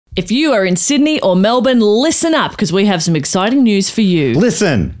If you are in Sydney or Melbourne, listen up because we have some exciting news for you.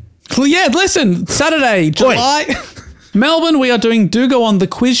 Listen. Well, yeah, listen. Saturday, July... Melbourne, we are doing Do Go On, the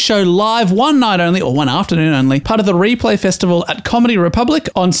quiz show live one night only, or one afternoon only, part of the Replay Festival at Comedy Republic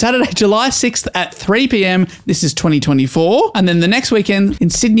on Saturday, July 6th at 3 p.m. This is 2024. And then the next weekend in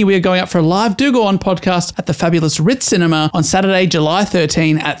Sydney, we are going up for a live Do Go On podcast at the fabulous Ritz Cinema on Saturday, July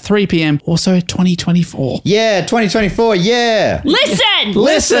 13 at 3 p.m. Also 2024. Yeah, 2024, yeah.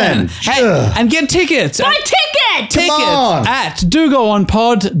 Listen! Hey, and get tickets. Buy tickets! Tickets on. at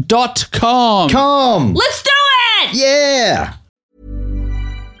dogoonpod.com. Come. Let's do it! Yeah.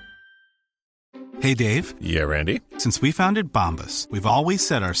 Hey, Dave. Yeah, Randy. Since we founded Bombas, we've always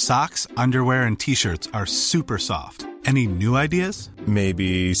said our socks, underwear, and T-shirts are super soft. Any new ideas?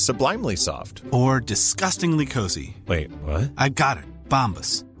 Maybe sublimely soft. Or disgustingly cozy? Wait, what? I got it.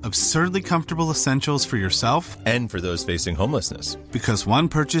 Bombas. Absurdly comfortable essentials for yourself And for those facing homelessness. because one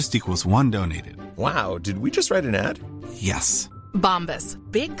purchased equals one donated. Wow, did we just write an ad? Yes. Bombas.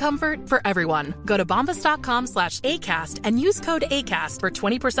 Big comfort for everyone. Go to bombas.com/ACAST and use code ACAST for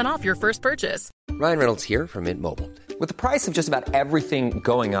 20% off your first purchase. Ryan Reynolds here from Mint Mobile. With the price of just about everything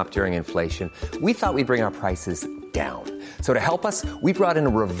going up during inflation, we thought we'd bring our prices down. So to help us, we brought in a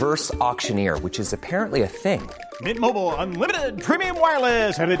reverse auctioneer, which is apparently a thing. Mint Mobile Unlimited Premium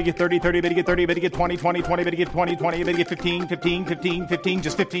Wireless. How to get 30, 30, bit to get 30, bit to get 20, 20, 20, bit to get 20, 20, bit to get 15, 15, 15, 15,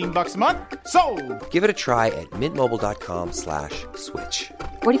 just $15 a month? Sold! Give it a try at mintmobile.com/switch.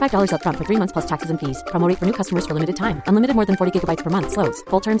 $45 up front for 3 months plus taxes and fees. Promo rate for new customers for limited time. Unlimited more than 40 gigabytes per month. Slows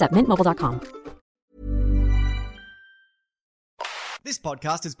full terms at mintmobile.com. This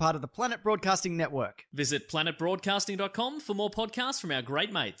podcast is part of the Planet Broadcasting Network. Visit planetbroadcasting.com for more podcasts from our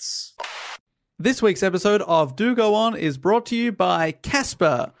great mates. This week's episode of Do Go On is brought to you by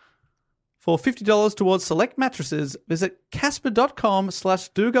Casper. For $50 towards select mattresses, visit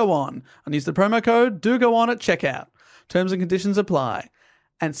casper.com/dogoon and use the promo code DOGOON at checkout. Terms and conditions apply.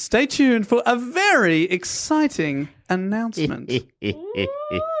 And stay tuned for a very exciting announcement.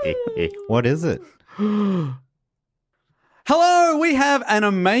 What is it? Hello, we have an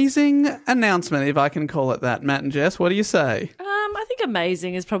amazing announcement, if I can call it that. Matt and Jess, what do you say? I think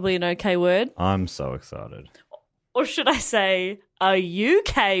amazing is probably an okay word. I'm so excited. Or should I say a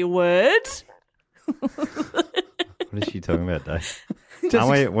UK word? What is she talking about, Dave?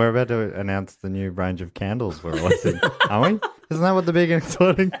 We're about to announce the new range of candles we're releasing, aren't we? Isn't that what the big and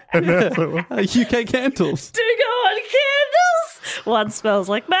exciting announcement was? UK candles. Do go on candles. One smells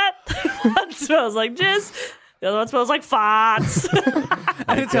like Matt. One smells like Jess. The other one smells like farts.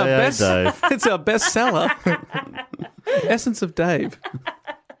 And it's our AKA best. Dave. It's our best seller. Essence of Dave.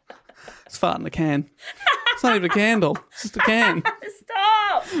 It's fart in a can. It's not even a candle. It's just a can.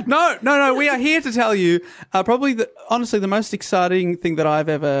 Stop. No. We are here to tell you probably, honestly, the most exciting thing that I've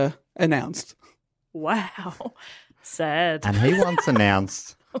ever announced. Wow. Sad. And he once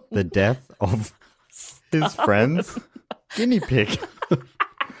announced the death of his friend's guinea pig.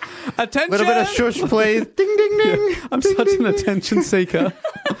 Attention! Little bit of shush, please. Ding, ding, ding. I'm such an attention seeker.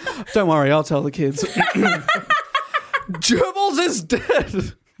 Don't worry, I'll tell the kids. Gerbils is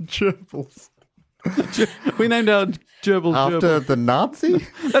dead. Gerbils. We named our gerbil After Gerbil. the Nazi?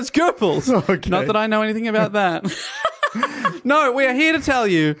 That's Goebbels. Okay. Not that I know anything about that. No, we are here to tell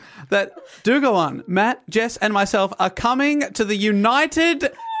you that Do Go On, Matt, Jess, and myself are coming to the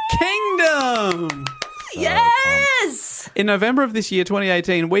United Kingdom. Yes! In November of this year,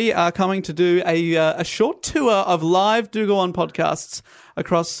 2018, we are coming to do a short tour of live Do Go On podcasts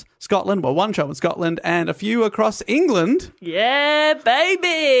across Scotland. Well, one show in Scotland and a few across England. Yeah,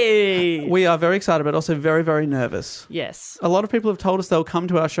 baby! We are very excited, but also very, very nervous. Yes. A lot of people have told us they'll come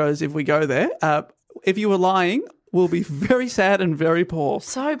to our shows if we go there. If you were lying, we'll be very sad and very poor.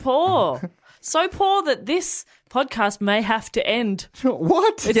 So poor. So poor that this podcast may have to end.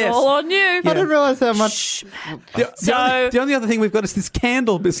 What? It's all on you. I didn't realise how much. Shh, man. The only other thing we've got is this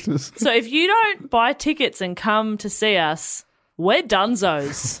candle business. So if you don't buy tickets and come to see us, we're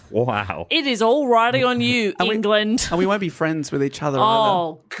dunzos. Wow. It is all riding on you, England. And we won't be friends with each other either.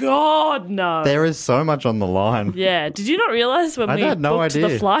 Oh, God, no. There is so much on the line. Yeah. Did you not realise when I we had no booked idea.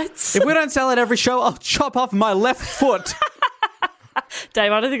 the flights? If we don't sell at every show, I'll chop off my left foot.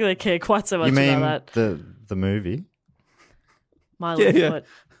 Dave, I don't think they care quite so much You mean about that. the movie? My left foot.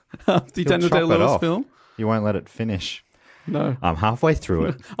 The Daniel chop it Day-Lewis off. film. You won't let it finish. No. I'm halfway through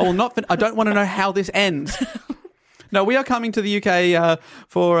it. I will not. I don't want to know how this ends. No, we are coming to the UK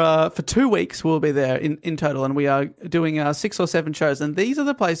for 2 weeks. We'll be there in total, and we are doing 6 or 7 shows. And these are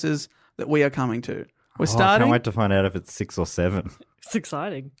the places that we are coming to. We're I starting. can't wait to find out if it's 6 or 7. It's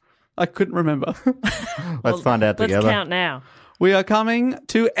exciting. I couldn't remember. Let's find out together. Let's count now. We are coming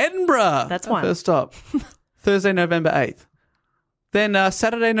to Edinburgh. That's our one. first stop. Thursday, November 8th. Then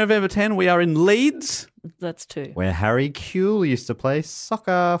Saturday, November 10, we are in Leeds. That's 2. Where Harry Kuehl used to play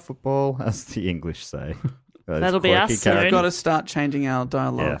soccer, football, as the English say. That'll be us soon. We've got to start changing our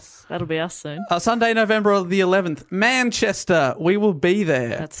dialogue. Yes. That'll be us soon. Sunday, November the 11th, Manchester. We will be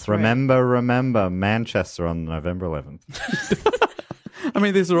there. That's 3. Remember, Manchester on November 11th. I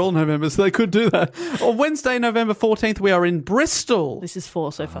mean, these are all November, so they could do that. On Wednesday, November 14th, we are in Bristol. This is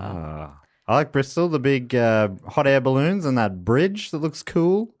 4 so far. I like Bristol, the big hot air balloons and that bridge that looks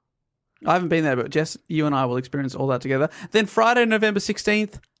cool. I haven't been there, but Jess, you and I will experience all that together. Then Friday, November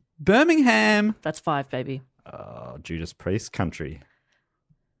 16th, Birmingham. That's 5, baby. Judas Priest country.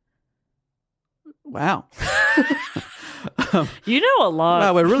 Wow. You know a lot.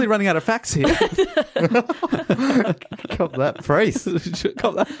 Wow, we're really running out of facts here. Cop that priest.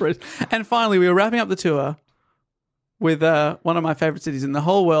 Cop that priest. And finally, we were wrapping up the tour with one of my favourite cities in the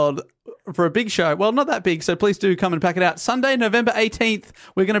whole world for a big show. Well, not that big, so please do come and pack it out. Sunday, November 18th,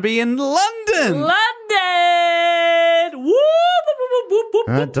 we're going to be in London. London! Woo!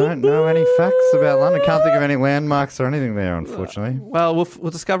 I don't know any facts about London. Can't think of any landmarks or anything there, unfortunately. Well,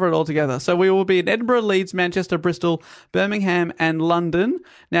 we'll discover it all together. So we will be in Edinburgh, Leeds, Manchester, Bristol, Birmingham, and London.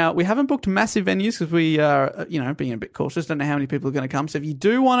 Now, we haven't booked massive venues because we are, being a bit cautious. Don't know how many people are going to come. So if you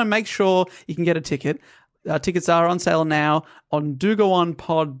do want to make sure you can get a ticket, tickets are on sale now on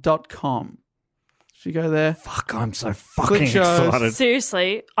dogoonpod.com. Should you go there? Fuck, I'm so fucking excited.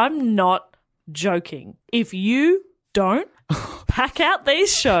 Seriously, I'm not joking. If you don't pack out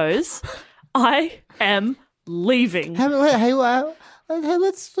these shows, I am leaving. Hey,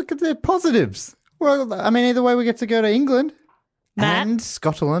 let's look at the positives. Well, I mean, either way, we get to go to England Matt? and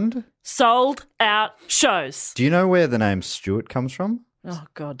Scotland. Sold out shows. Do you know where the name Stuart comes from? Oh,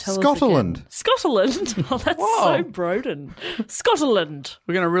 God, tell Scotland. us again. Scotland? Oh, that's so Broden. Scotland.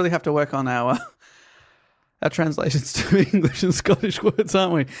 We're going to really have to work on our translations to English and Scottish words,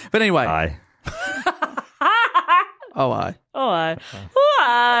 aren't we? But anyway. Aye. Aye.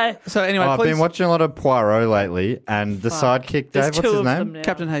 Aye. So anyway, I've been watching a lot of Poirot lately, and the sidekick, There's Dave, what's two his of name? them now.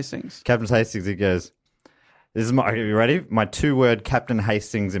 Captain Hastings. Captain Hastings, he goes, this is are you ready? My 2-word Captain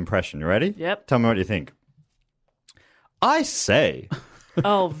Hastings impression. You ready? Yep. Tell me what you think. I say.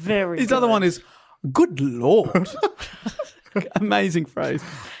 Oh, very His good. other one is, good Lord. Amazing phrase.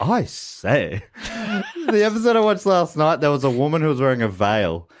 I say. The episode I watched last night, there was a woman who was wearing a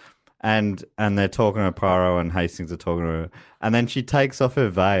veil. And they're talking to Poirot and Hastings are talking to her. And then she takes off her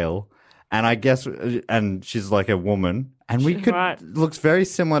veil. And I guess, and she's like a woman. And we could, looks very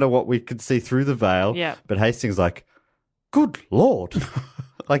similar to what we could see through the veil. Yeah. But Hastings like, good Lord.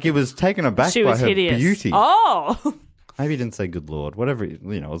 Like he was taken aback She by was her hideous. beauty. Oh. Maybe he didn't say good Lord. Whatever, it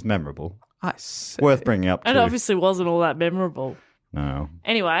was memorable. I see. Worth bringing up It too. obviously wasn't all that memorable. No.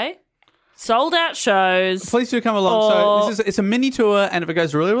 Anyway, sold out shows. Please do come along. So it's a mini tour, and if it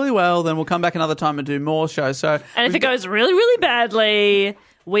goes really, really well, then we'll come back another time and do more shows. So, And if it goes really, really badly,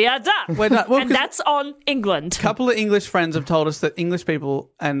 we are done. We're done. Well, and 'cause that's on England. a couple of English friends have told us that English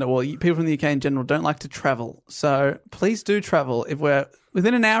people people from the UK in general don't like to travel. So please do travel. If we're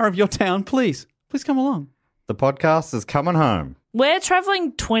within an hour of your town, please come along. The podcast is coming home. We're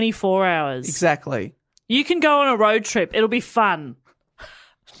traveling 24 hours. Exactly. You can go on a road trip. It'll be fun.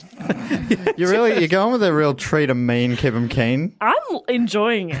 You're going with a real treat 'em mean, keep 'em keen. I'm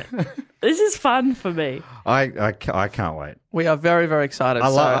enjoying it. This is fun for me. I can't wait. We are very, very excited.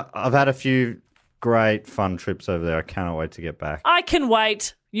 I've had a few great fun trips over there. I cannot wait to get back. I can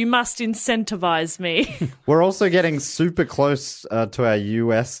wait. You must incentivize me. We're also getting super close to our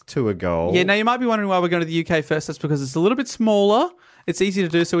US tour goal. Yeah, now you might be wondering why we're going to the UK first. That's because it's a little bit smaller. It's easy to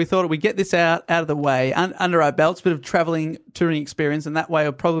do, so we thought we'd get this out of the way, under our belts, bit of touring experience, and that way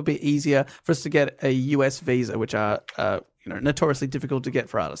it'll probably be easier for us to get a US visa, which are notoriously difficult to get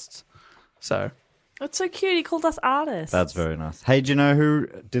for artists. So That's so cute. He called us artists. That's very nice. Hey, do you know who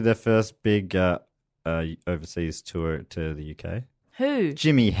did their first big overseas tour to the UK? Who?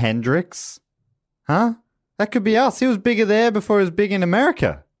 Jimi Hendrix. Huh? That could be us. He was bigger there before he was big in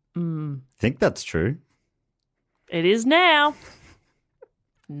America. I think that's true. It is now.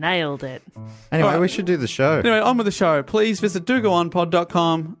 Nailed it. Anyway, we should do the show. Anyway, on with the show. Please visit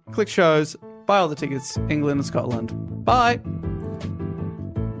dogoonpod.com, click shows, buy all the tickets, England and Scotland. Bye.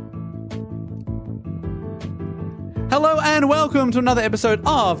 Hello and welcome to another episode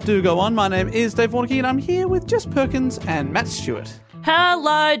of Do Go On. My name is Dave Warnocky and I'm here with Jess Perkins and Matt Stewart.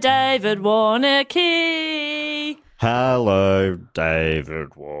 Hello, David Warnocky. Hello,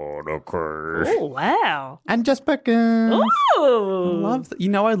 David Warnocker. Oh, wow. And Jess Perkins. Ooh.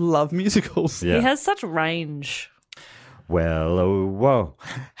 I love musicals. Yeah. He has such range. Well, oh, whoa,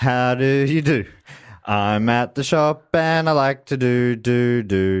 how do you do? I'm at the shop and I like to do.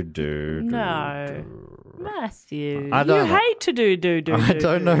 No. Matthew, I don't you know. hate to do. I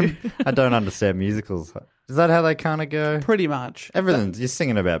don't know. I don't understand musicals. Is that how they kind of go? Pretty much. Everything. You're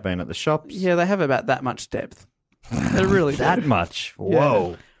singing about being at the shops. Yeah, they have about that much depth. They really do. That much?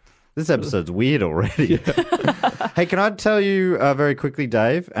 Whoa. This episode's weird already. Hey, can I tell you very quickly,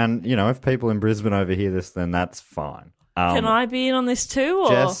 Dave? And, you know, if people in Brisbane overhear this, then that's fine. Can I be in on this too? Or?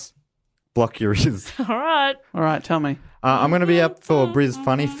 Jess, block your ears. All right. All right, tell me. I'm going to be up for Bris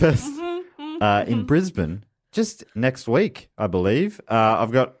Funny Fest in Brisbane just next week, I believe.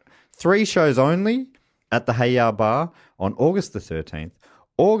 I've got 3 shows only at the Hey Ya Bar on August the 13th,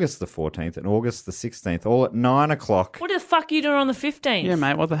 August the 14th, and August the 16th, all at 9 o'clock. What the fuck are you doing on the 15th? Yeah,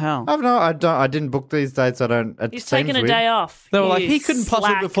 mate, what the hell? I didn't book these dates. I don't. He's taking a day off. They were like, You he couldn't possibly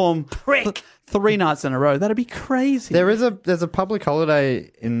slack perform prick. 3 nights in a row. That'd be crazy. There's a public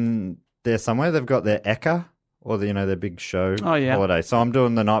holiday in there somewhere. They've got their Eka, or their big show holiday. So I'm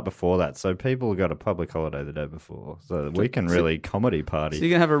doing the night before that. So people have got a public holiday the day before. So we can really comedy party. So you're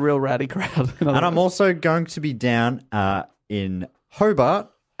going to have a real rowdy crowd. And I'm also going to be down in Hobart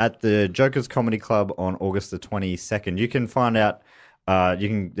at the Jokers Comedy Club on August the 22nd. You can find out,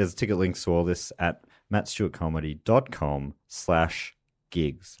 there's ticket links to all this at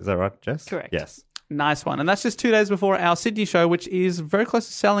mattstewartcomedy.com/gigs. Is that right, Jess? Correct. Yes. Nice one. And that's just 2 days before our Sydney show, which is very close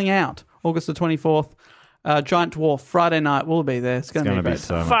to selling out. August the 24th. Giant Dwarf, Friday night. We'll be there. It's going to be great.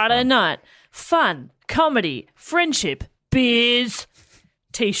 so much Friday fun. night. Fun, comedy, friendship, beers,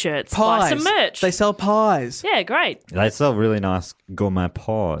 T-shirts, buy Pies. some merch. They sell pies. Yeah, great. They sell really nice gourmet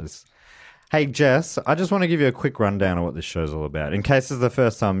pies. Hey, Jess, I just want to give you a quick rundown of what this show's all about, in case it's the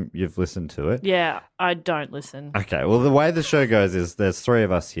first time you've listened to it. Yeah, I don't listen. Okay, well, the way the show goes is there's 3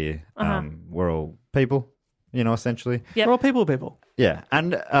 of us here. We're all people, essentially. Yep. We're all people. Yeah,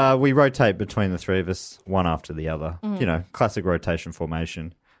 and we rotate between the 3 of us, one after the other. Classic rotation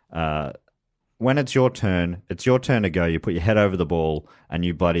formation. When it's your turn to go. You put your head over the ball and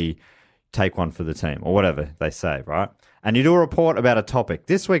you bloody take one for the team, or whatever they say, right? And you do a report about a topic.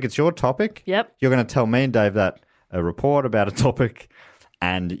 This week it's your topic. Yep. You're going to tell me and Dave a report about a topic,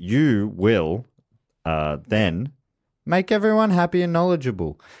 and you will then make everyone happy and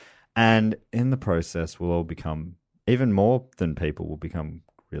knowledgeable. And in the process, we'll all become, even more than people, we'll become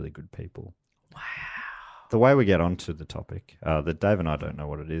really good people. Wow. The way we get onto the topic, that Dave and I don't know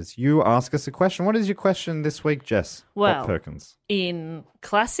what it is, you ask us a question. What is your question this week, Jess? Well, Bob Perkins. In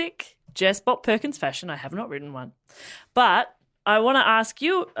classic Jess Bob Perkins fashion, I have not written one. But I want to ask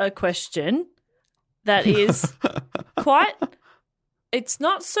you a question that is quite... It's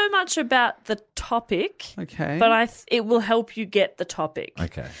not so much about the topic, Okay. but it will help you get the topic.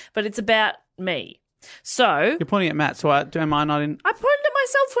 Okay. But it's about me. So You're pointing at Matt, so am I not in? I pointed at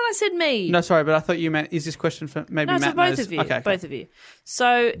myself when I said me. No, sorry, but I thought you meant, is this question for maybe No, Matt so both knows? of you. Okay. Both of you.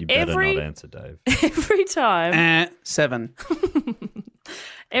 So You better not answer, Dave. every time 7.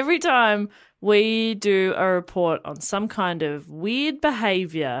 every time we do a report on some kind of weird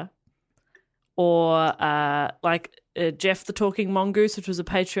behavior or Jeff the Talking Mongoose, which was a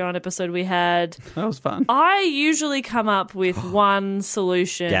Patreon episode we had, That was fun. I usually come up with one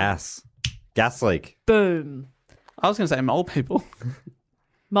solution. Gas leak. Boom. I was going to say mole people.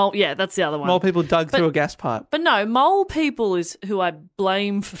 Yeah, that's the other one. Mole people dug through a gas pipe. But no, mole people is who I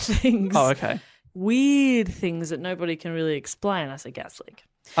blame for things. Oh, okay. Weird things that nobody can really explain. I say gas leak.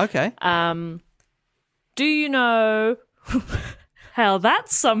 Okay. Do you know how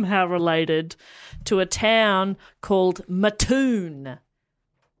that's somehow related to a town called Mattoon?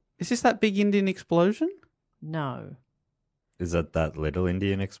 Is this that big Indian explosion? No. Is that little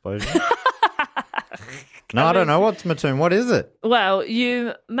Indian explosion? No, I don't know. What's Mattoon? What is it? Well,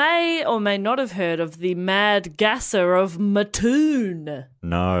 you may or may not have heard of the Mad Gasser of Mattoon.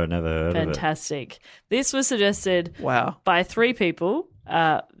 No, never heard of it. Fantastic. This was suggested Wow. by 3 people.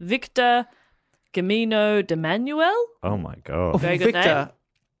 Victor Gamino de Manuel. Oh, my God. Very good name. Victor.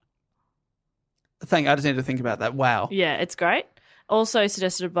 I just need to think about that. Wow. Yeah, it's great. Also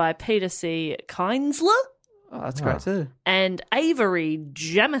suggested by Peter C. Kinsler Oh, that's great too. and Avery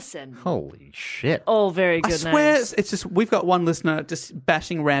Jamison. Holy shit. All very I good swear names. it's just, we've got one listener just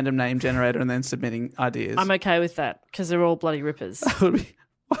bashing random name generator and then submitting ideas. I'm okay with that because they're all bloody rippers. That would be,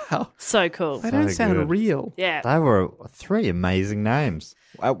 wow. So cool. They don't sound good. real. Yeah. They were 3 amazing names.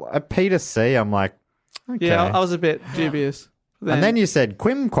 Peter C, I'm like, okay. Yeah, I was a bit dubious. And then you said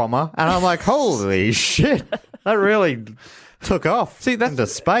Quim Quammer, and I'm like, holy shit. That really took off into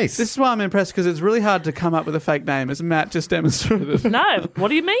space. This is why I'm impressed, because it's really hard to come up with a fake name, as Matt just demonstrated. No, what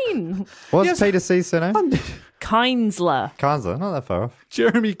do you mean? What's Peter C's surname? Kinsler. Kinsler, not that far off.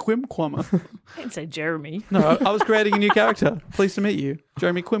 Jeremy Quimquammer. I didn't say Jeremy. No, I was creating a new character. Pleased to meet you.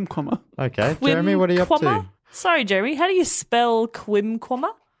 Jeremy Quimquammer. Okay, Jeremy, what are you up Quimquammer? to? Sorry, Jeremy. How do you spell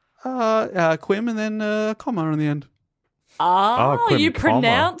Quimquammer? Quim and then comma on the end. Oh, Quim you comma.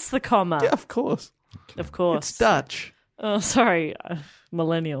 pronounce the comma. Yeah, of course. Of course. It's Dutch. Oh, sorry.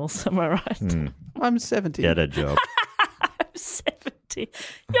 Millennials, am I right? I'm 70. Get a job. I'm 70.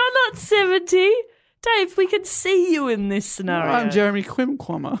 You're not 70. Dave, we can see you in this scenario. I'm Jeremy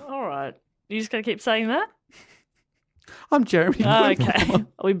Quimquammer. All right. You just going to keep saying that? I'm Jeremy Quimquammer. Okay.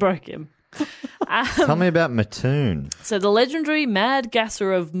 We broke him. Tell me about Mattoon. So the legendary Mad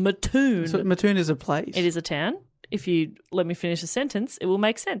Gasser of Mattoon. So Mattoon is a place. It is a town. If you let me finish a sentence, it will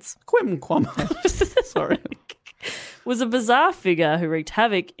make sense. Quimquammer. Sorry. Was a bizarre figure who wreaked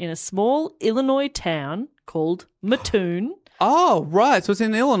havoc in a small Illinois town called Mattoon. Oh, right. So it's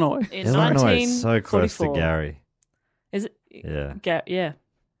in Illinois. In Illinois is so close to 1944. Gary. Is it? Yeah. Yeah.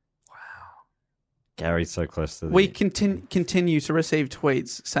 Gary's so close to the... We continue to receive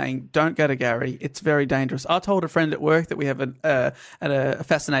tweets saying, don't go to Gary. It's very dangerous. I told a friend at work that we have a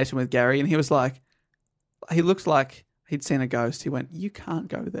fascination with Gary, and he was like, he looked like he'd seen a ghost. He went, you can't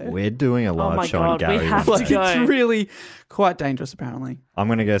go there. We're doing a live my show on God, we Gary. have one to day. go. It's really quite dangerous, apparently. I'm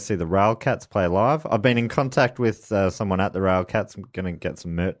going to go see the Railcats play live. I've been in contact with someone at the Railcats. I'm going to get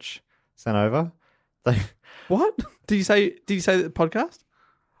some merch sent over. What? Did you say the podcast?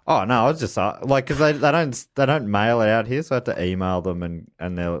 Oh no, I was just like, because they don't mail it out here, so I have to email them and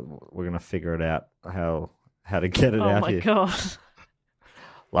we're gonna figure it out how to get it Oh out my here. God.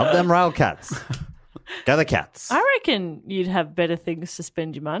 Love them Railcats. Go the Cats. I reckon you'd have better things to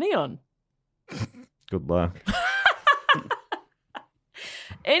spend your money on. Good luck.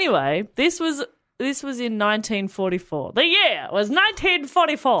 Anyway, this was in 1944. The year was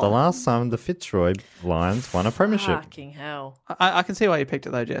 1944. The last time the Fitzroy Lions won a premiership. Fucking hell. I can see why you picked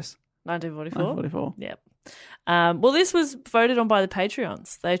it, though, Jess. 1944? 1944. Yep. Well, this was voted on by the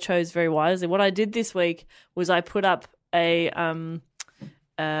Patreons. They chose very wisely. What I did this week was I put up some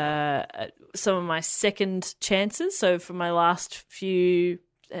of my second chances. So for my last few,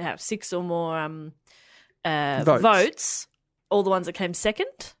 6 or more votes, all the ones that came second,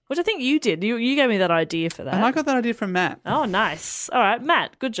 which I think you did. You gave me that idea for that. And I got that idea from Matt. Oh, nice. All right,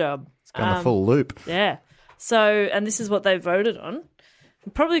 Matt, good job. It's gone a full loop. Yeah. So, and this is what they voted on.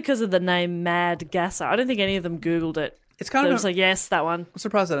 Probably because of the name Mad Gasser. I don't think any of them Googled it. It's kind They of was like, yes, that one. I'm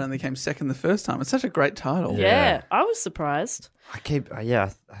surprised that only came second the first time. It's such a great title. Yeah, I was surprised. I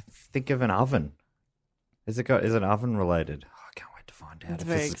think of an oven. Is it oven related? Oh, I can't wait to find out It's if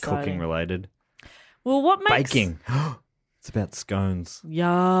very this is exciting. cooking related. Well, what makes... Baking. It's about scones.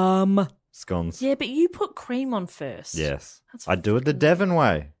 Yum. Scones. Yeah, but you put cream on first. Yes. That's I do it the Devon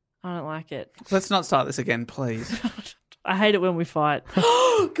way. I don't like it. Let's not start this again, please. I hate it when we fight.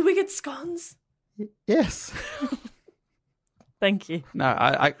 Can we get scones? Yes. Thank you. No,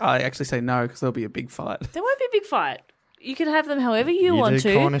 I actually say no because there'll be a big fight. There won't be a big fight. You can have them however you want do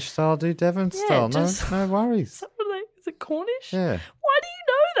to. Cornish style, do Devon Yeah, style. just- No worries. Is it Cornish? Yeah. Why do you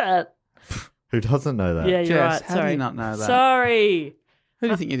know that? Who doesn't know that? Yeah, you're Jess, right. how Sorry. do you not know that? Sorry. Who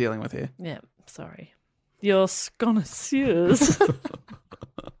do you think you're dealing with here? Yeah, sorry. You're connoisseurs.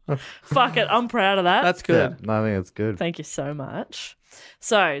 Fuck it, I'm proud of that. That's good. Yeah, no, I think it's good. Thank you so much.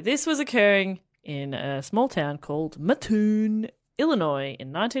 So, this was occurring in a small town called Mattoon, Illinois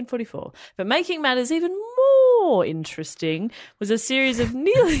in 1944. But making matters even more interesting was a series of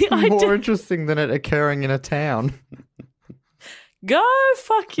nearly More interesting than it occurring in a town. Go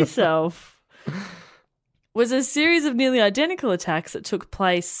fuck yourself. Was a series of nearly identical attacks that took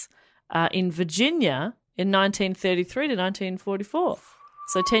place in Virginia in 1933 to 1944.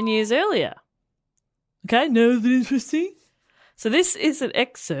 So 10 years earlier. Okay, no, that's interesting. So this is an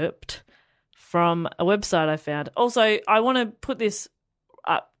excerpt from a website I found. Also, I want to put this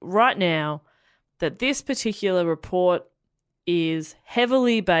up right now that this particular report is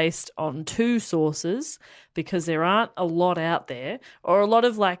heavily based on 2 sources because there aren't a lot out there, or a lot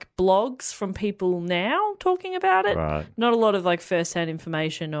of like blogs from people now talking about it. Right. Not a lot of like first-hand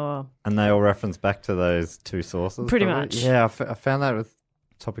information or... And they all reference back to those 2 sources? Pretty probably? much. Yeah, I found that with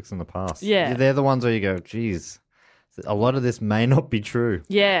topics in the past. Yeah. They're the ones where you go, geez, a lot of this may not be true.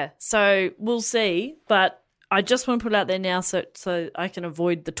 Yeah, so we'll see, but I just want to put it out there now so I can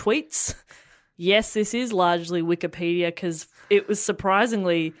avoid the tweets. Yes, this is largely Wikipedia because it was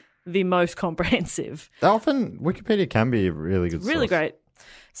surprisingly the most comprehensive. Often Wikipedia can be a really good Really source. great.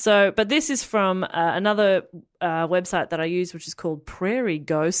 So, but this is from another website that I use, which is called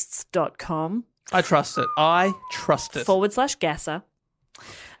prairieghosts.com. I trust it. I trust it. /Gasser.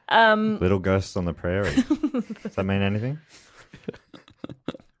 Little Ghosts on the Prairie. Does that mean anything?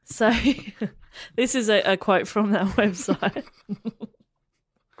 So this is a quote from that website.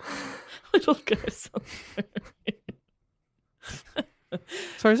 Little Ghosts on the Prairie.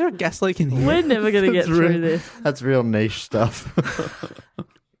 Sorry, is there a gas leak in here? We're never going to get through this. That's real niche stuff.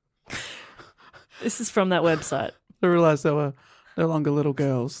 This is from that website. I realised they were no longer little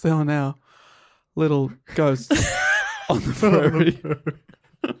girls. They are now little ghosts on the prairie.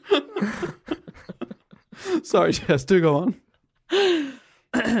 Sorry, Jess, do go on.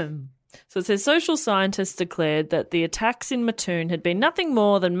 So it says social scientists declared that the attacks in Mattoon had been nothing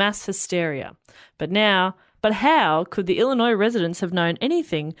more than mass hysteria. But how could the Illinois residents have known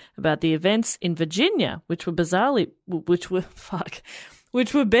anything about the events in Virginia, which were barely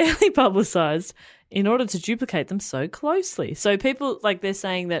publicized in order to duplicate them so closely? So people, they're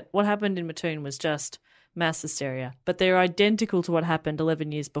saying that what happened in Mattoon was just mass hysteria, but they're identical to what happened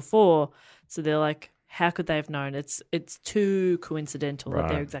 11 years before. So they're like, how could they have known? It's too coincidental that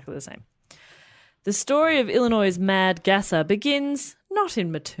they're exactly the same. The story of Illinois' mad gasser begins not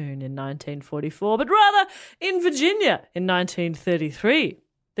in Mattoon in 1944, but rather in Virginia in 1933.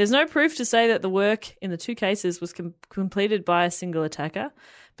 There's no proof to say that the work in the two cases was completed by a single attacker,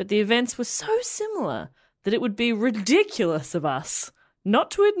 but the events were so similar that it would be ridiculous of us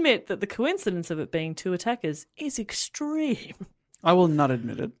not to admit that the coincidence of it being two attackers is extreme. I will not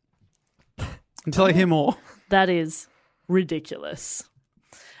admit it until I hear more. That is ridiculous.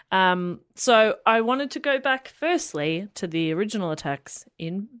 So I wanted to go back firstly to the original attacks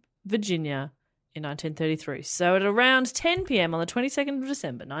in Virginia in 1933. So at around 10 p.m. on the 22nd of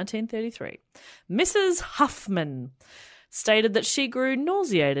December, 1933, Mrs. Huffman stated that she grew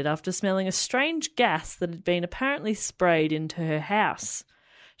nauseated after smelling a strange gas that had been apparently sprayed into her house.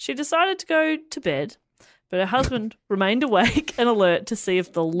 She decided to go to bed, but her husband remained awake and alert to see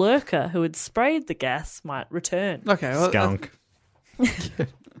if the lurker who had sprayed the gas might return. Okay, well, Skunk.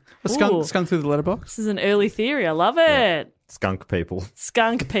 A skunk through the letterbox. This is an early theory. I love it. Yeah. Skunk people.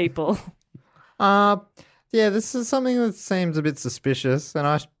 Skunk people. Yeah, this is something that seems a bit suspicious, and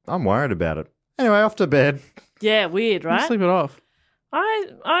I'm worried about it. Anyway, off to bed. Yeah, weird, right? Sleep it off.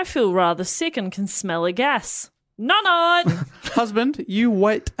 I feel rather sick and can smell a gas. Night. Husband, you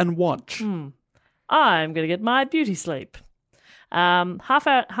wait and watch. I'm going to get my beauty sleep. Half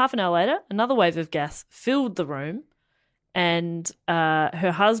an hour later, another wave of gas filled the room, and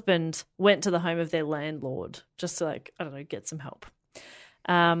her husband went to the home of their landlord just to, get some help.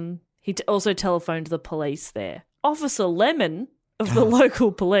 He also telephoned the police there. Officer Lemon of the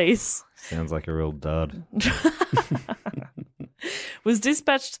local police Sounds like a real dud. was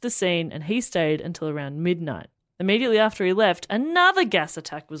dispatched to the scene, and he stayed until around midnight. Immediately after he left, another gas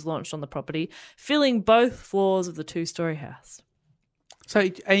attack was launched on the property, filling both floors of the two-story house. So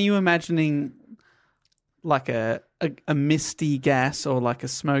are you imagining like a misty gas or like a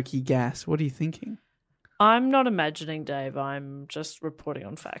smoky gas? What are you thinking? I'm not imagining, Dave. I'm just reporting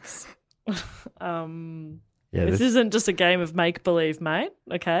on facts. This isn't just a game of make-believe, mate,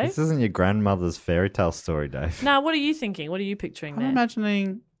 okay? This isn't your grandmother's fairy tale story, Dave. Now, what are you thinking? What are you picturing there? I'm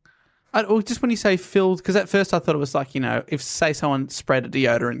imagining... just when you say filled, because at first I thought it was like, if, say, someone sprayed a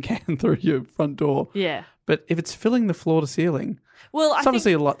deodorant can through your front door. Yeah. But if it's filling the floor to ceiling, it's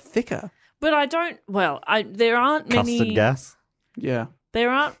obviously a lot thicker. But there aren't many... Custard gas? Yeah. There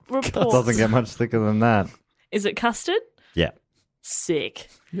aren't reports... Doesn't get much thicker than that. Is it custard? Yeah. Sick.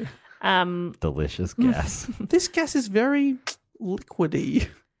 Yeah. Delicious gas. This gas is very liquidy.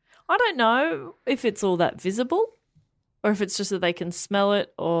 I don't know if it's all that visible or if it's just that they can smell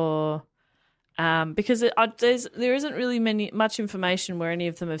it or... because there isn't really much information where any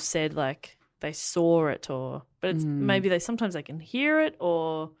of them have said, they saw it or... But it's maybe sometimes they can hear it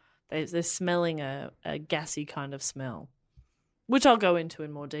or they're smelling a gassy kind of smell, which I'll go into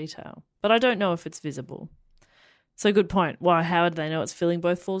in more detail. But I don't know if it's visible. So good point. Why? How would they know it's filling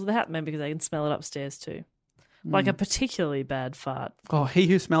both floors of the house? Maybe because they can smell it upstairs too. Like a particularly bad fart. Oh, he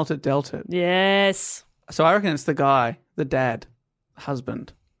who smelt it dealt it. Yes. So I reckon it's the guy, the dad,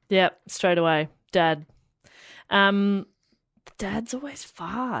 husband. Yep, straight away. Dad. Dads always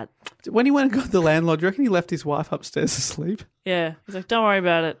fart. When he went and got the landlord, do you reckon he left his wife upstairs asleep? Yeah. He's like, don't worry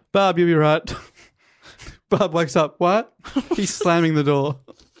about it. Barb, you'll be right. Barb wakes up. What? He's slamming the door.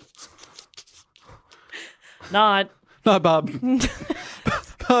 Night. Night, Barb.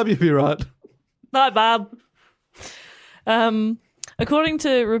 Barb, you'll be right. Night, Barb. According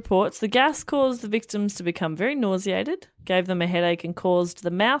to reports, the gas caused the victims to become very nauseated, gave them a headache, and caused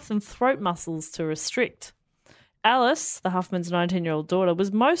the mouth and throat muscles to restrict. Alice, the Huffman's 19-year-old daughter,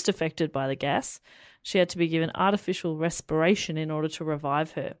 was most affected by the gas, She had to be given artificial respiration in order to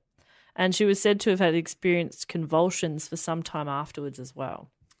revive her. And she was said to have had experienced convulsions for some time afterwards as well.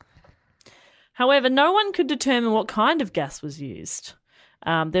 However, no one could determine what kind of gas was used.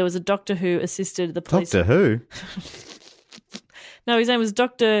 There was a doctor who assisted the police. Doctor who? No, his name was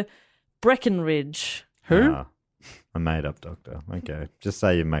Dr. Breckenridge. Who? Ah, a made-up doctor. Okay. Just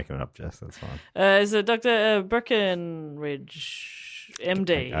say you're making it up, Jess. That's fine. So Dr. Breckenridge,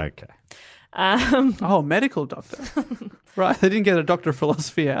 MD. Okay. Oh, medical doctor. Right, they didn't get a doctor of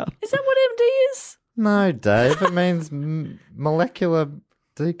philosophy out. Is that what MD is? No, Dave. It means molecular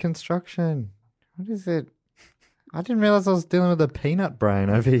deconstruction. What is it? I didn't realise I was dealing with a peanut brain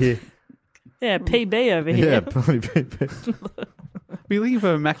over here. Yeah, PB over here. Yeah, probably PB. Were you looking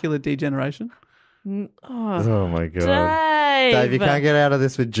for macular degeneration? Oh, my God. Dave. Dave, you can't get out of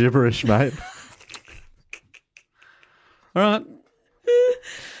this with gibberish, mate. All right.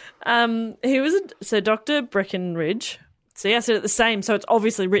 So Dr. Breckenridge. See, I said it the same, so it's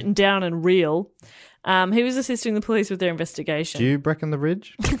obviously written down and real. He was assisting the police with their investigation. Do you Brecken the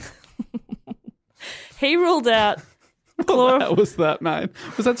Ridge? He ruled out What was that, mate?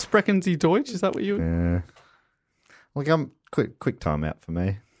 Was that Sprechen Sie Deutsch? Is that what you... Yeah. Look, quick time out for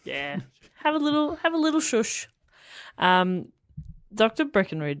me. Yeah. Have a little shush. Dr.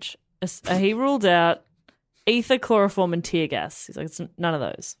 Breckenridge, he ruled out ether, chloroform, and tear gas. He's like, it's none of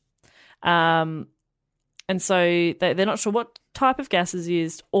those. And so they're not sure what type of gas is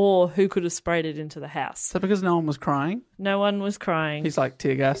used or who could have sprayed it into the house. So because no one was crying? No one was crying. He's like,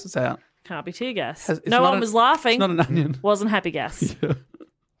 tear gas, it's out. Can't be tear gas. It's No not one was laughing. It's not an onion. Wasn't happy gas. Yeah.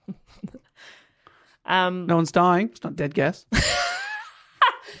 No one's dying. It's not dead gas.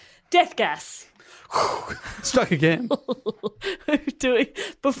 Death gas. Struck again.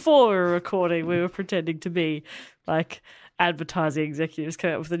 Before we were recording, we were pretending to be like advertising executives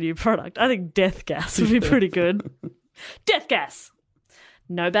coming up with a new product. I think death gas would be pretty good. Death gas.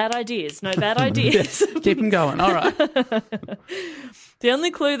 No bad ideas. No bad ideas. Keep them going. All right. The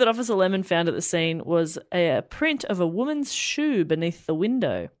only clue that Officer Lemon found at the scene was a print of a woman's shoe beneath the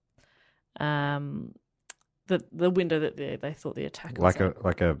window. The window that they thought the attack was at.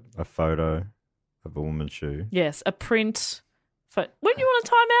 Like a photo of a woman's shoe. Yes, a print. When you want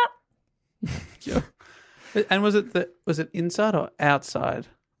a timeout? Yeah. And was it inside or outside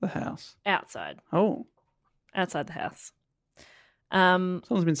the house? Outside. Oh. Outside the house.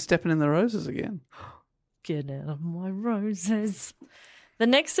 Someone's been stepping in the roses again. Get out of my roses. The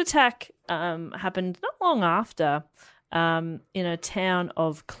next attack happened not long after in a town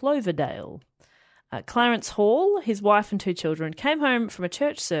of Cloverdale. Clarence Hall, his wife and 2 children, came home from a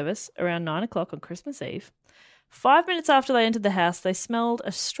church service around 9 o'clock on Christmas Eve. 5 minutes after they entered the house, they smelled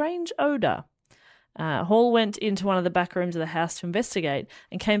a strange odour. Hall went into one of the back rooms of the house to investigate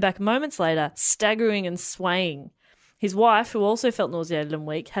and came back moments later, staggering and swaying. His wife, who also felt nauseated and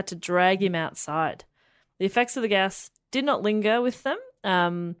weak, had to drag him outside. The effects of the gas did not linger with them,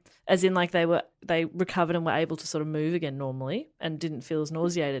 as in like they recovered and were able to sort of move again normally and didn't feel as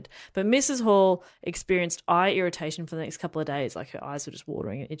nauseated. But Mrs. Hall experienced eye irritation for the next couple of days, like her eyes were just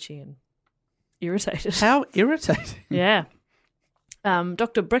watering and itching and irritated. How irritating. Yeah.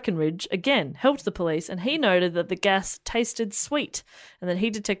 Dr. Breckenridge, again, helped the police, and he noted that the gas tasted sweet and that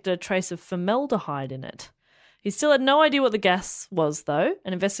he detected a trace of formaldehyde in it. He still had no idea what the gas was, though,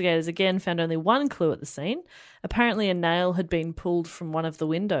 and investigators again found only one clue at the scene. Apparently a nail had been pulled from one of the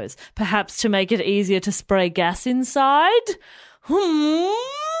windows, perhaps to make it easier to spray gas inside?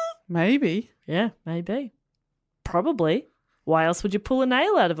 Maybe. Yeah, maybe. Probably. Why else would you pull a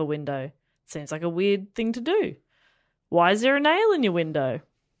nail out of a window? Seems like a weird thing to do. Why is there a nail in your window?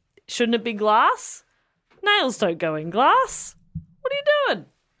 Shouldn't it be glass? Nails don't go in glass. What are you doing?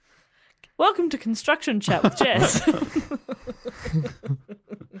 Welcome to Construction Chat with Jess.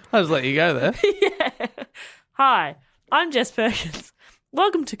 I'll just let you go there. Yeah. Hi, I'm Jess Perkins.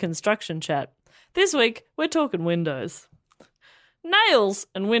 Welcome to Construction Chat. This week, we're talking windows. Nails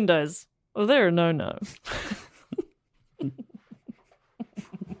and windows. Well, they're a no-no.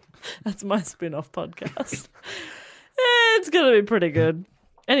 That's my spin-off podcast. It's going to be pretty good.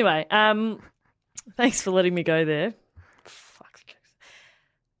 Anyway, thanks for letting me go there.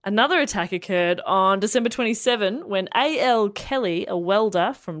 Another attack occurred on December 27 when A.L. Kelly, a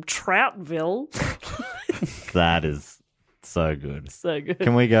welder from Troutville. That is so good. So good.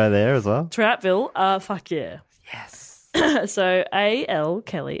 Can we go there as well? Troutville, fuck yeah. Yes. So A.L.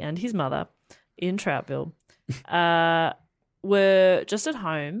 Kelly and his mother in Troutville were just at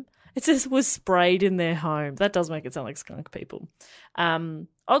home It says was sprayed in their home. That does make it sound like skunk people.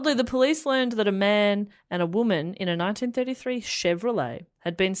 Oddly, the police learned that a man and a woman in a 1933 Chevrolet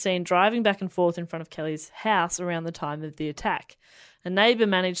had been seen driving back and forth in front of Kelly's house around the time of the attack. A neighbour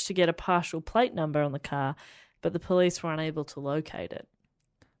managed to get a partial plate number on the car, but the police were unable to locate it.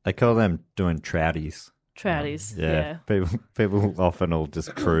 They call them doing trouties. Trouties, yeah. People often will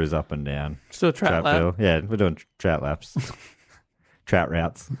just cruise up and down. Just do a trout lap. field. Yeah, we're doing trout laps. Trout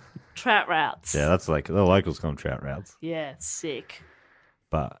routes. Trout routes. Yeah, that's like the locals call them trout routes. Yeah, sick.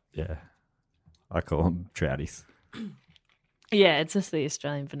 But yeah, I call them trouties. Yeah, it's just the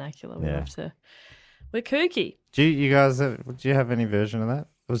Australian vernacular. We're kooky. Do you guys do you have any version of that?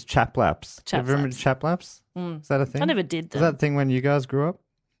 It was chap laps. Do you ever remember chap laps? Is that a thing? I never did them. Was that a thing when you guys grew up?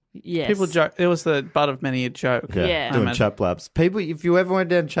 Yes. People joke. It was the butt of many a joke. Yeah. Doing chap laps. People, if you ever went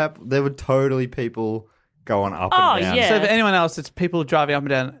down chap, there were totally people going up and down. Yeah. So for anyone else, it's people driving up and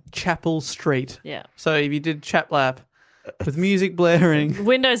down Chapel Street. Yeah. So if you did chap lap with music blaring.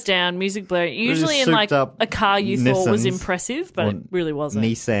 Windows down, music blaring. Usually in like a car you thought was impressive, but it really wasn't.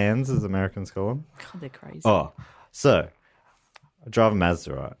 Nissans, as Americans call them. God, they're crazy. Oh, so I drive a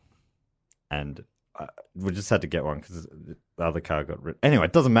Mazda, right? And we just had to get one because the other car got rid. Anyway,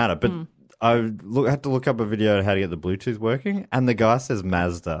 it doesn't matter. But I had to look up a video on how to get the Bluetooth working, and the guy says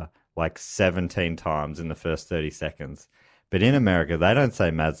Mazda like 17 times in the first 30 seconds. But in America, they don't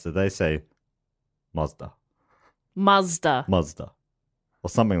say Mazda; they say Mazda. Mazda. Or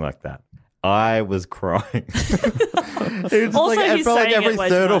something like that. I was crying. It was Also, like, he's it felt like saying every it way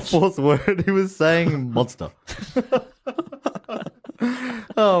third too or much. fourth word he was saying Mazda.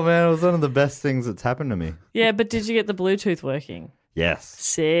 Oh man, it was one of the best things that's happened to me. Yeah, but did you get the Bluetooth working? Yes.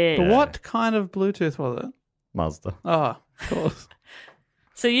 Sick. But what kind of Bluetooth was it? Mazda. Oh, of course.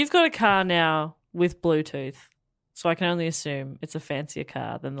 So you've got a car now with Bluetooth, so I can only assume it's a fancier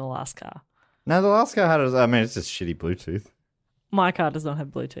car than the last car. No, the last car had it's just shitty Bluetooth. My car does not have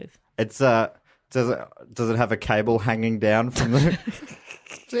Bluetooth. It's does it have a cable hanging down from the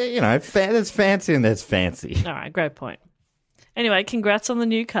there's fancy and there's fancy. All right, great point. Anyway, congrats on the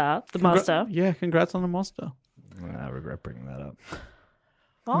new car, the Mazda. Yeah, congrats on the Mazda. I regret bringing that up.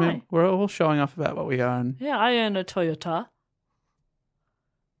 Why? I mean, we're all showing off about what we own. Yeah, I own a Toyota.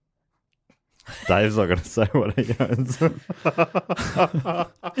 Dave's not going to say what he owns.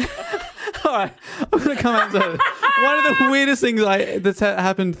 All right, I'm going to come out to one of the weirdest things that's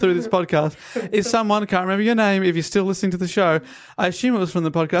happened through this podcast is someone, can't remember your name, if you're still listening to the show, I assume it was from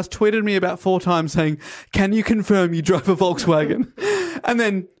the podcast, tweeted me about 4 times saying, "Can you confirm you drive a Volkswagen?" And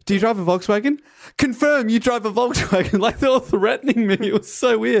then, "Do you drive a Volkswagen?" "Confirm you drive a Volkswagen." Like they were threatening me. It was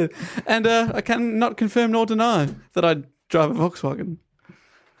so weird. And I can not confirm nor deny that I drive a Volkswagen.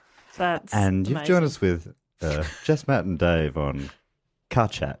 That's and you've amazing. joined us with Jess, Matt and Dave on Car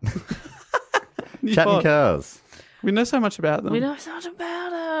Chat. Chatting cars. We know so much about them. We know so much about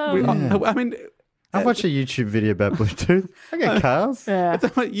them. I mean, I've watched a YouTube video about Bluetooth. I get cars. Yeah.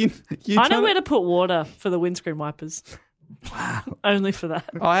 you I know where to put water for the windscreen wipers. Wow. Only for that.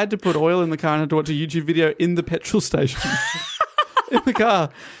 I had to put oil in the car and had to watch a YouTube video in the petrol station. In the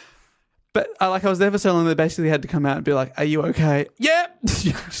car. But I was there for so long, they basically had to come out and be like, "Are you okay?" "Yeah."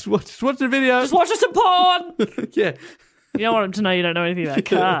 just watch the video. Just watch us some porn. Yeah. You don't want them to know you don't know anything about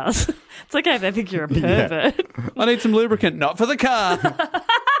cars. It's okay if they think you're a pervert. I need some lubricant. Not for the car.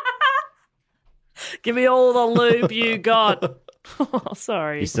 Give me all the lube you got. Oh,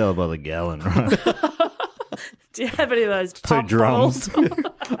 sorry. You sell it by the gallon, right? Do you have any of those 2 pump drums. bottles?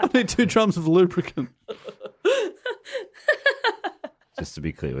 I need 2 drums of lubricant. Just to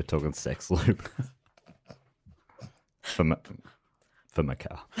be clear, we're talking sex lube. For my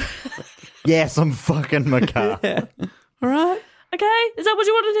car. Yes, I'm fucking my car. Yeah. All right. Okay, is that what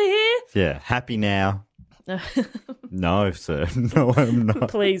you wanted to Yeah, happy now. hear? No, sir. No, I'm not.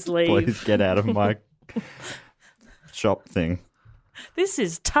 Please leave. Please get out of my shop thing. This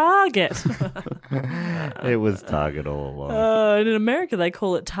is Target. It was Target all along. In America, they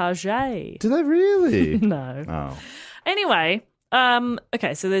call it Target. Do they really? No. Oh. Anyway,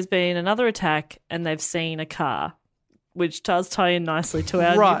 okay, so there's been another attack and they've seen a car, which does tie in nicely to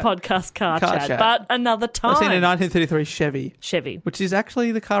our Right. new podcast car Car chat. chat. But another time. I've seen a 1933 Chevy. Chevy. Which is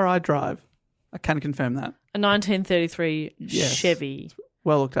actually the car I drive. I can confirm that. A 1933 Yes. Chevy.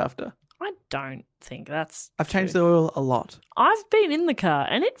 Well looked after. I don't think that's I've changed the oil a lot. I've been in the car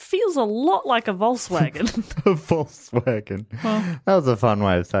and it feels a lot like a Volkswagen. A Volkswagen. That was a fun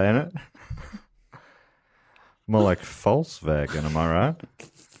way of saying it. More like Volkswagen, am I right?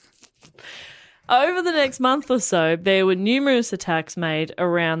 Over the next month or so, there were numerous attacks made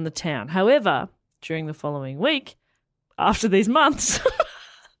around the town. However, during the following week, after these months,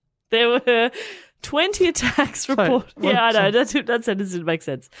 There were 20 attacks reported. Yeah, I know. That sentence didn't make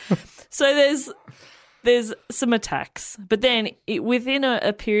sense. So there's some attacks. But then within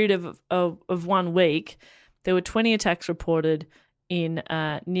a period of 1 week, there were 20 attacks reported in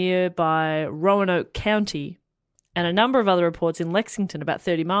nearby Roanoke County and a number of other reports in Lexington, about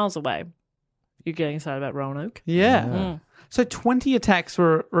 30 miles away. You're getting excited about Roanoke? Yeah. So 20 attacks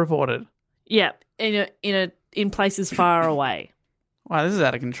were reported. Yeah, in places far away. Wow, this is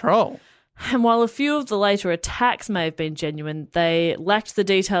out of control. And while a few of the later attacks may have been genuine, they lacked the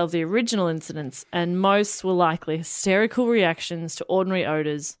detail of the original incidents, and most were likely hysterical reactions to ordinary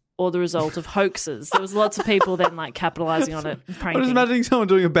odours or the result of hoaxes. There was lots of people then capitalising on it, pranking. I'm just imagining someone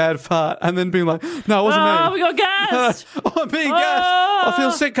doing a bad fart and then being like, no, it wasn't me. Oh, we got gassed. I'm being gassed. I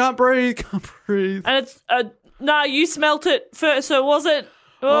feel sick, can't breathe. And it's, no, you smelt it first, so it wasn't.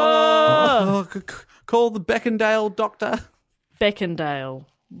 Call the Beckendale doctor. Beckendale.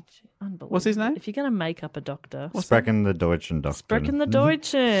 Unbelievable. What's his name? If you're going to make up a doctor. Sprechen the Deutschen Doctor. Sprechen the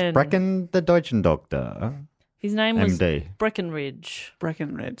Deutschen. Sprechen the Deutschen Doctor. His name was MD. Breckenridge.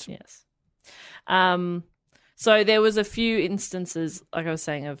 Breckenridge. Yes. So there was a few instances, like I was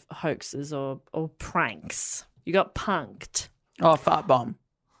saying, of hoaxes or pranks. You got punked. Oh, fart bomb.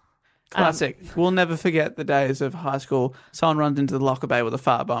 Classic. We'll never forget the days of high school. Someone runs into the locker bay with a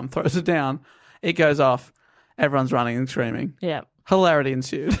fart bomb, throws it down, it goes off, everyone's running and screaming. Yeah. Hilarity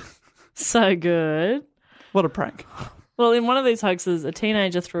ensued. So good. What a prank. Well, in one of these hoaxes, a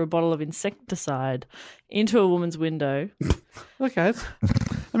teenager threw a bottle of insecticide into a woman's window. Okay.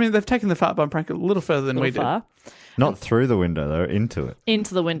 I mean, they've taken the fart bomb prank a little further than we did. Not through the window, though, into it.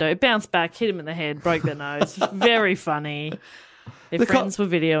 Into the window. It bounced back, hit him in the head, broke their nose. Very funny. Their friends were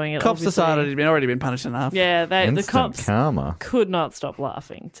videoing it. Cops decided he'd already been punished enough. Yeah, the Instant cops karma. could not stop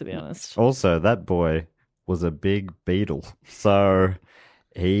laughing, to be honest. Also, that boy was a big beetle, so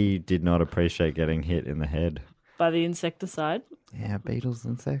he did not appreciate getting hit in the head. By the insecticide? Yeah, beetles,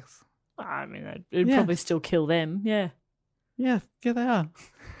 insects. I mean, it'd probably still kill them, yeah. Yeah, they are.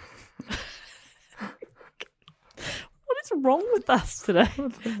 What is wrong with us today?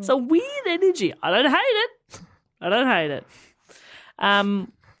 It's a weird energy. I don't hate it.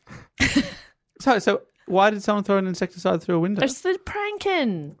 So why did someone throw an insecticide through a window? It's the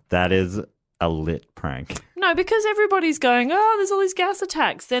pranking. That is a lit prank. No, because everybody's going, oh, there's all these gas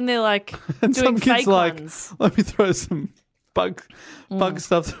attacks. Then they're like and doing some kid's fake like, ones. let me throw some bug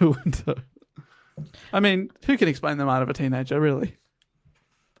stuff through a window. I mean, who can explain the mind of a teenager, really?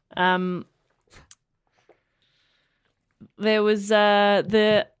 There was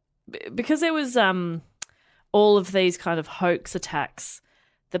because there was all of these kind of hoax attacks,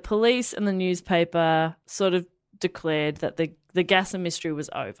 the police and the newspaper sort of declared that the gas and mystery was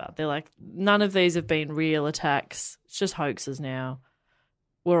over. They're like, none of these have been real attacks. It's just hoaxes now.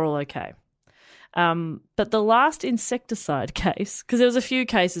 We're all okay. But the last insecticide case, because there was a few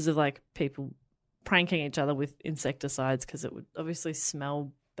cases of people pranking each other with insecticides because it would obviously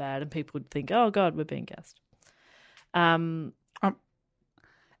smell bad and people would think, oh God, we're being gassed.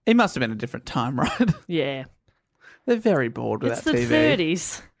 It must have been a different time, right? Yeah. They're very bored with it's that the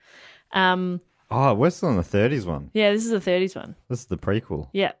TV. 30s. Oh, we're still on the 30s one. Yeah, this is the 30s one. This is the prequel.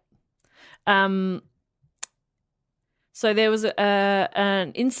 Yeah. So there was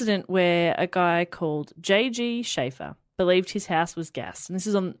an incident where a guy called J.G. Schaefer believed his house was gassed. And this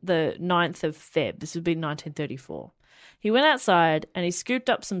is on the 9th of Feb. This would be 1934. He went outside and he scooped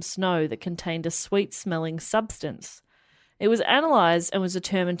up some snow that contained a sweet-smelling substance. It was analysed and was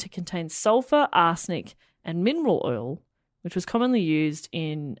determined to contain sulphur, arsenic, and mineral oil, which was commonly used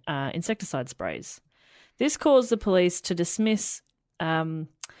in insecticide sprays. This caused the police to dismiss the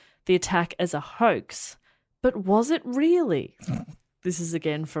attack as a hoax. But was it really? This is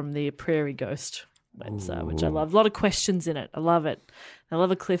again from the Prairie Ghost website, which I love. A lot of questions in it. I love it. I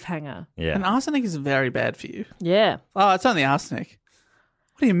love a cliffhanger. Yeah. And arsenic is very bad for you. Yeah. Oh, it's only arsenic.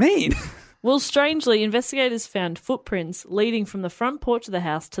 What do you mean? Well, strangely, investigators found footprints leading from the front porch of the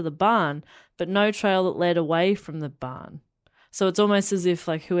house to the barn, but no trail that led away from the barn. So it's almost as if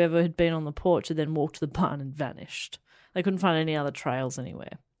whoever had been on the porch had then walked to the barn and vanished. They couldn't find any other trails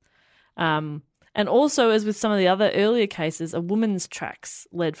anywhere. And also, as with some of the other earlier cases, a woman's tracks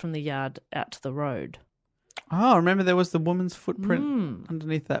led from the yard out to the road. Oh, remember there was the woman's footprint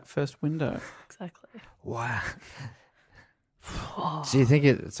underneath that first window. Exactly. Wow. So you think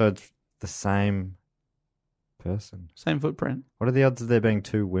it's the same person? Same footprint. What are the odds of there being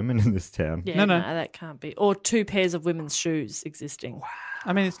two women in this town? Yeah, No. that can't be. Or two pairs of women's shoes existing. Wow.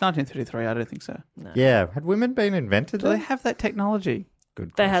 I mean, it's 1933. I don't think so. No. Yeah. Had women been invented Do they then? have that technology?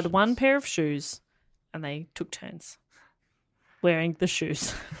 Good They had questions. one pair of shoes and they took turns wearing the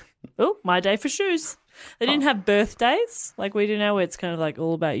shoes. Oh, my day for shoes. They didn't have birthdays like we do now where it's kind of like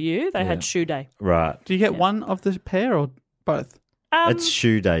all about you. They had shoe day. Right. Do you get one of the pair or both? It's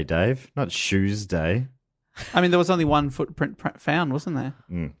shoe day, Dave, not shoes day. I mean, there was only one footprint found, wasn't there?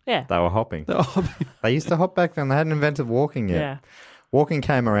 Yeah. They were hopping. They were hopping. They used to hop back then. They hadn't invented walking yet. Yeah. Walking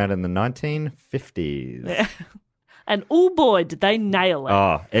came around in the 1950s. Yeah. And oh boy, did they nail it.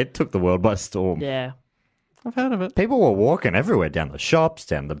 Oh, it took the world by storm. Yeah. I've heard of it. People were walking everywhere, down the shops,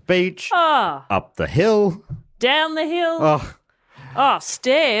 down the beach, Oh, up the hill. down the hill. Oh,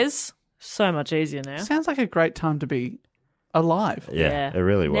 Stairs. So much easier now. Sounds like a great time to be alive. yeah, it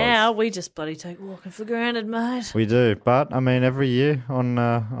really was. Now we just bloody take walking for granted, mate. We do, but I mean, every year on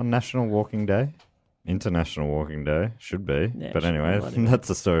National Walking Day, International Walking Day should be. Yeah, but should anyway, be bloody that's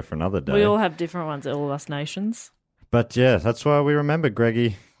a story for another day. We all have different ones, all of us nations. But yeah, that's why we remember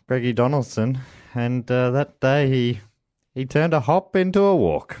Greggy Donaldson, and that day he turned a hop into a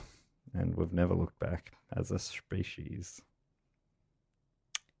walk, and we've never looked back as a species.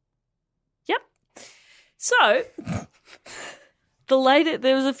 Yep. So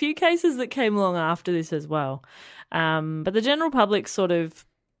there was a few cases that came along after this as well, but the general public sort of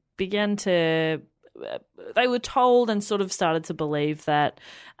began to. They were told and sort of started to believe that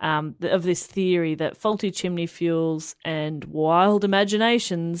of this theory that faulty chimney fuels and wild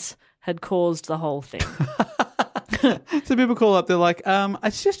imaginations had caused the whole thing. So people call up, they're like,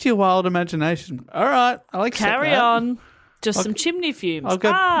 it's just your wild imagination. All right, I'll accept Carry that. on. Just some chimney fumes. I'll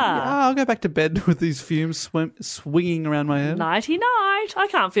go back to bed with these fumes swinging around my head. Nighty night. I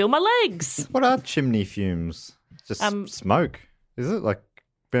can't feel my legs. What are chimney fumes? Just smoke. Is it like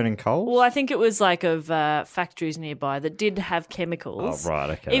burning coal? Well, I think it was like of factories nearby that did have chemicals. Oh, right,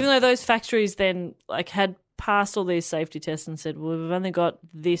 okay. Even though those factories then like had passed all these safety tests and said, well, we've only got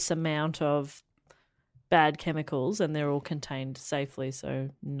this amount of bad chemicals and they're all contained safely, so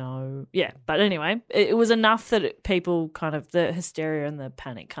no. Yeah, but anyway, it was enough that people kind of, the hysteria and the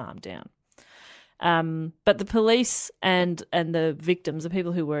panic calmed down. But the police and the victims, the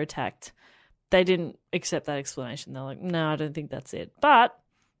people who were attacked, they didn't accept that explanation. They're like, no, I don't think that's it. But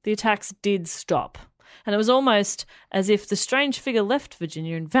the attacks did stop. And it was almost as if the strange figure left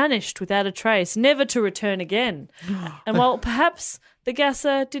Virginia and vanished without a trace, never to return again. And while perhaps the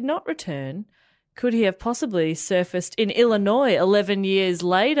gasser did not return, could he have possibly surfaced in Illinois 11 years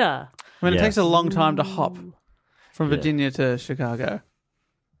later? I mean, it takes a long time to hop from Virginia to Chicago.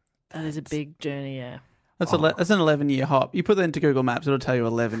 That is a big journey, yeah. That's an 11-year hop. You put that into Google Maps, it'll tell you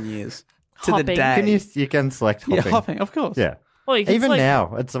 11 years. To Hopping. the day. You can select hopping. Yeah, hopping, of course. Yeah. Well, you can Even select-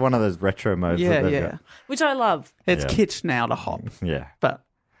 now, it's one of those retro modes. Yeah, that they've yeah. got. Which I love. It's Yeah. kitsch now to hop. Yeah. But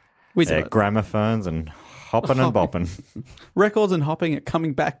we do Yeah, it. gramophones and hopping and bopping. Records and hopping are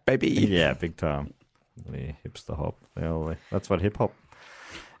coming back, baby. Yeah, big time. The hipster hop. That's what hip hop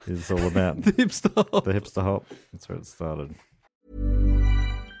is all about. The hipster hop. The hipster hop. That's where it started.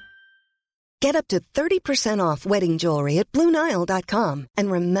 Get up to 30% off wedding jewelry at BlueNile.com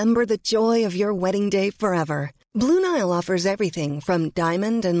and remember the joy of your wedding day forever. Blue Nile offers everything from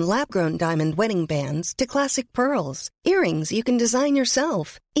diamond and lab-grown diamond wedding bands to classic pearls, earrings you can design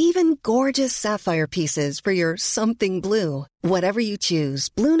yourself, even gorgeous sapphire pieces for your something blue. Whatever you choose,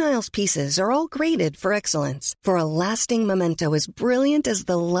 Blue Nile's pieces are all graded for excellence, for a lasting memento as brilliant as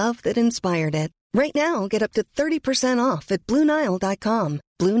the love that inspired it. Right now, get up to 30% off at BlueNile.com.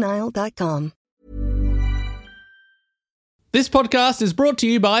 BlueNile.com. This podcast is brought to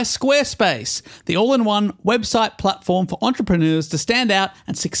you by Squarespace, the all-in-one website platform for entrepreneurs to stand out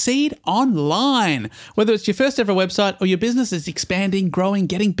and succeed online. Whether it's your first ever website or your business is expanding, growing,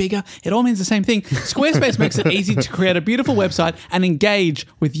 getting bigger, it all means the same thing. Squarespace makes it easy to create a beautiful website and engage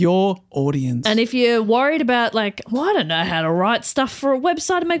with your audience. And if you're worried about like, well, I don't know how to write stuff for a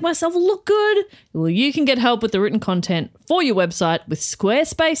website to make myself look good, well, you can get help with the written content for your website with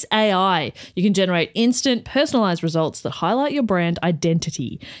Squarespace AI. You can generate instant, personalized results that highlight your brand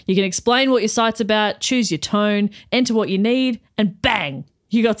identity. You can explain what your site's about, choose your tone, enter what you need, and bang,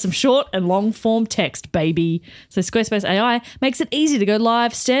 you got some short and long form text, baby. So Squarespace AI makes it easy to go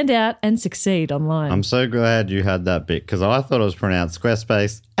live, stand out, and succeed online. I'm so glad you had that bit because I thought it was pronounced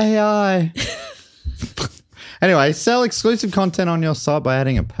Squarespace AI. Anyway, sell exclusive content on your site by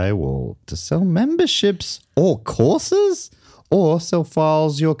adding a paywall to sell memberships or courses or sell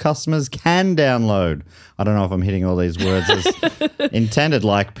files your customers can download. I don't know if I'm hitting all these words as intended,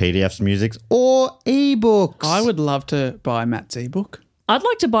 like PDFs, musics, or ebooks. I would love to buy Matt's ebook. I'd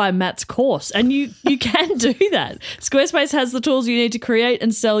like to buy Matt's course, and you can do that. Squarespace has the tools you need to create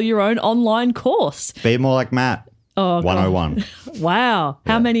and sell your own online course. Be more like Matt. Oh, God. 101. Wow.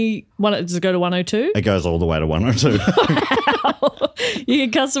 How many? Does it go to 102? It goes all the way to 102. You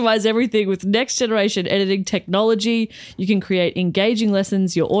can customize everything with next generation editing technology. You can create engaging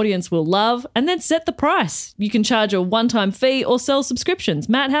lessons your audience will love and then set the price. You can charge a one-time fee or sell subscriptions.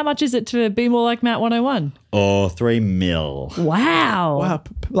 Matt, how much is it to be more like Matt 101? Or 3 mil. Wow. Wow,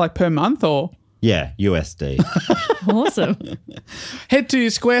 like per month or? Yeah, USD. Awesome. Head to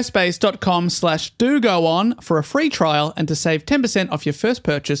squarespace.com/dogoon for a free trial and to save 10% off your first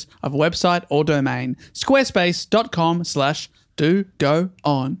purchase of a website or domain.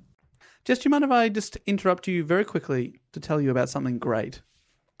 Squarespace.com/dogoon. Jess, do you mind if I just interrupt you very quickly to tell you about something great?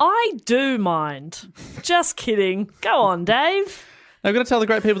 I do mind. Just kidding. Go on, Dave. Now, I've got to tell the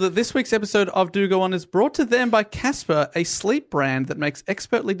great people that this week's episode of Do Go On is brought to them by Casper, a sleep brand that makes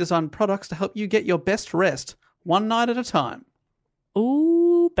expertly designed products to help you get your best rest one night at a time.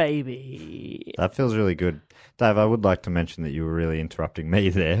 Ooh, baby. That feels really good. Dave, I would like to mention that you were really interrupting me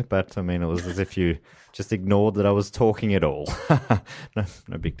there, but I mean, it was as if you just ignored that I was talking at all. No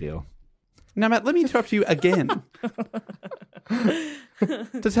big deal. Now, Matt, let me interrupt you again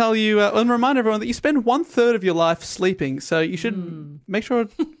to tell you and remind everyone that you spend 1/3 of your life sleeping, so you should make sure.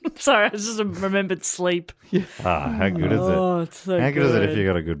 Sorry, I just remembered sleep. Yeah. How good is it? Oh, it's so How good is it if good. you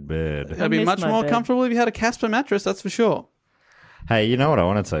got a good bed? It'd be much more comfortable if you had a Casper mattress, that's for sure. Hey, you know what I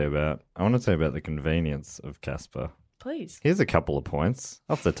want to tell you about? I want to tell you about the convenience of Casper. Please. Here's a couple of points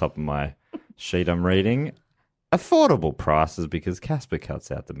off the top of my sheet I'm reading. Affordable prices because Casper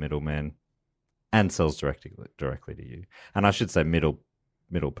cuts out the middleman and sells directly to you. And I should say middle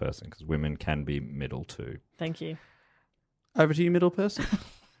person because women can be middle too. Thank you. Over to you, middle person.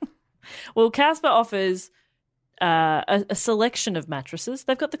 Well, Casper offers a selection of mattresses.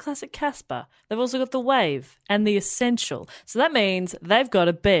 They've got the classic Casper. They've also got the Wave and the Essential. So that means they've got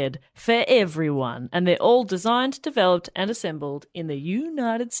a bed for everyone. And they're all designed, developed and assembled in the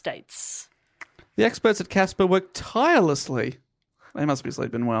United States. The experts at Casper work tirelessly. They must be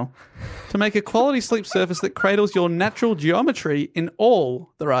sleeping well. To make a quality sleep surface that cradles your natural geometry in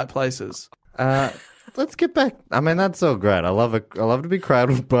all the right places. Let's get back. I mean, that's all great. I love to be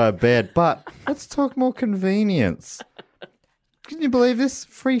cradled by a bed, but let's talk more convenience. Can you believe this?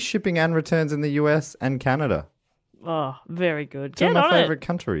 Free shipping and returns in the US and Canada. Oh, very good. Two Get of on my it. favourite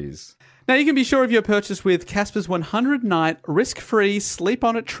countries. Now, you can be sure of your purchase with Casper's 100-night risk-free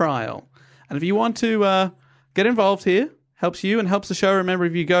sleep-on-it trial. And if you want to get involved here, helps you and helps the show. Remember,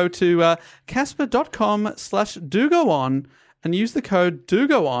 if you go to casper.com/dogoon and use the code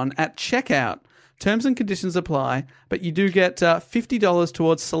DOGOON at checkout, terms and conditions apply, but you do get $50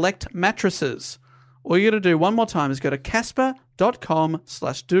 towards select mattresses. All you got to do one more time is go to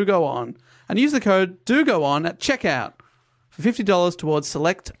casper.com/dogoon and use the code DOGOON at checkout for $50 towards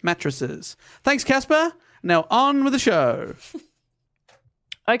select mattresses. Thanks, Casper. Now on with the show.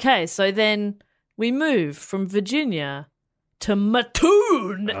 Okay, so then we move from Virginia to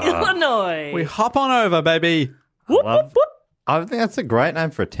Mattoon, Illinois. We hop on over, baby. Whoop, whoop, whoop. I think that's a great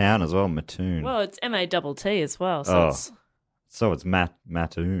name for a town as well, Mattoon. Well, it's M-A-T-T as well, so it's it's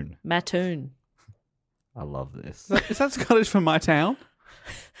Mattoon. Mattoon. I love this. Is that Scottish for my town?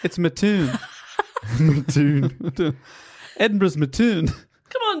 It's Mattoon. Mattoon. Edinburgh's Mattoon.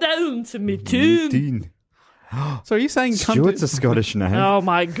 Come on down to Mattoon. So are you saying Stuart's a Scottish name. Oh,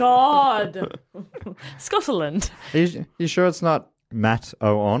 my God. Scotland. Are you sure it's not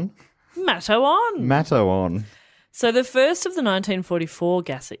Matt-O-on? Mattoon. Matt-O-on. So the first of the 1944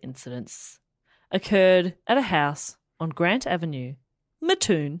 gas incidents occurred at a house on Grant Avenue,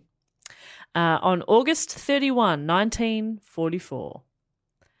 Mattoon, on August 31, 1944.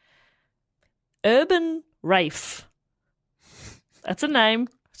 Urban Rafe. That's a name.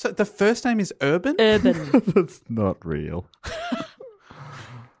 So the first name is Urban? Urban. That's not real.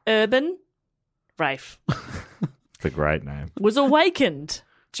 Urban Rafe It's a great name. was awakened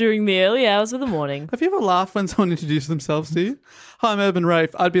during the early hours of the morning. Have you ever laughed when someone introduces themselves to you? Hi, I'm Urban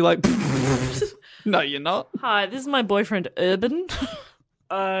Rafe. I'd be like, no, you're not. Hi, this is my boyfriend, Urban.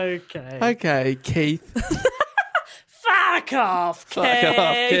 Okay. Okay, Keith. Fuck off, Keith. Fuck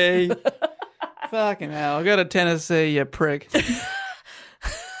off, Keith. Fucking hell. I'll go to Tennessee, you prick.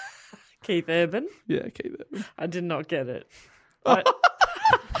 Keith Urban? Yeah, Keith Urban. I did not get it. I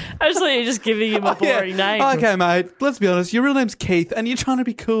just thought you were just giving him a boring name. Okay, mate. Let's be honest. Your real name's Keith, and you're trying to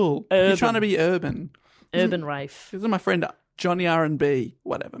be cool. Urban. You're trying to be urban. Urban Rafe. This is my friend Johnny R&B.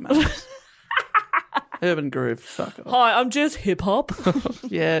 Whatever, man. Urban Groove. Fuck off. Hi, I'm just hip hop.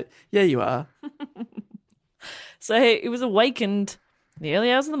 Yeah, you are. So he was awakened in the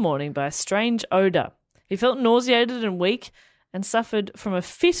early hours of the morning by a strange odour. He felt nauseated and weak and suffered from a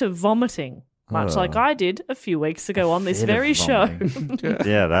fit of vomiting. much like I did a few weeks ago on this Fit of very show. vomiting.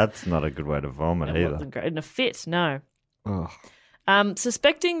 Yeah, that's not a good way to vomit It either. wasn't great. In a fit, no. Ugh.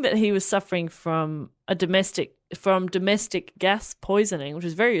 Suspecting that he was suffering from domestic gas poisoning, which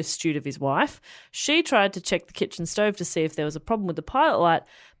was very astute of his wife, she tried to check the kitchen stove to see if there was a problem with the pilot light,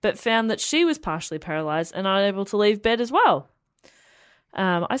 but found that she was partially paralysed and unable to leave bed as well.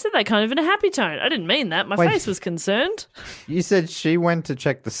 I said that kind of in a happy tone. I didn't mean that. My Wait. face was concerned. You said she went to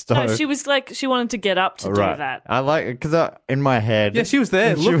check the stove. No, she was like, she wanted to get up to do that. I like it because in my head. Yeah, she was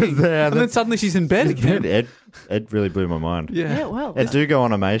there. She was looking, there. and then suddenly she's in bed again. It really blew my mind. Yeah, well. A Dugo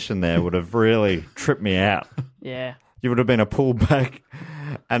animation there would have really tripped me out. Yeah. You would have been a pull back,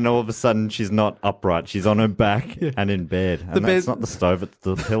 and all of a sudden she's not upright. She's on her back and in bed. And that's not the stove, it's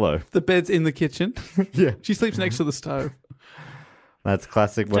the pillow. The bed's in the kitchen. Yeah. She sleeps next to the stove. That's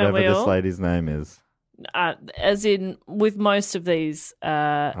classic, Don't whatever we this all? lady's name is. As in, with most of these, they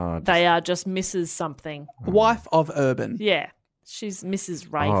are just Mrs. something. Wife of Urban. Yeah. She's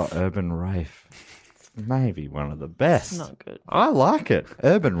Mrs. Rafe. Oh, Urban Rafe. Maybe one of the best. Not good. I like it.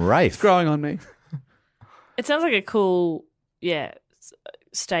 Urban Rafe. It's growing on me. It sounds like a cool,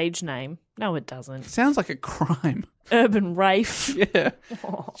 stage name. No, it doesn't. Sounds like a crime. Urban Rafe. Yeah.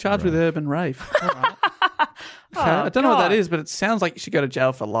 Charged with Urban Rafe. All right. Okay. Oh, I don't know what that God. is, but it sounds like you should go to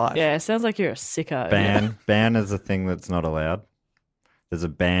jail for life. Yeah, it sounds like you're a sicko. Ban is a thing that's not allowed. There's a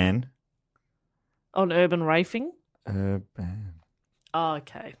ban. On urban rafing? Ban. Oh,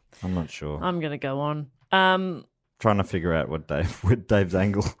 okay. I'm not sure. I'm going to go on. Trying to figure out with Dave's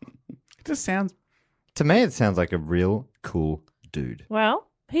angle. It just sounds... To me, it sounds like a real cool dude. Well,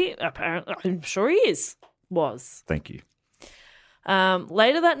 he apparently, I'm sure he was. Thank you.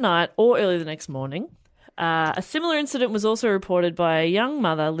 Later that night or early the next morning, a similar incident was also reported by a young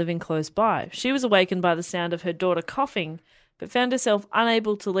mother living close by. She was awakened by the sound of her daughter coughing, but found herself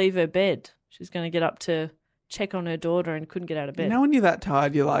unable to leave her bed. She was going to get up to check on her daughter and couldn't get out of bed. You know when you're that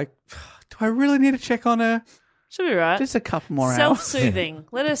tired, you're like, do I really need to check on her? She'll be right. Just a couple more hours. Self-soothing.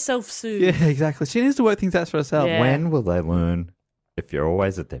 Let her self-soothe. Yeah, exactly. She needs to work things out for herself. Yeah. When will they learn if you're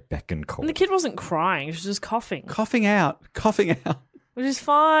always at their beck and call? And the kid wasn't crying. She was just coughing, Coughing out. which is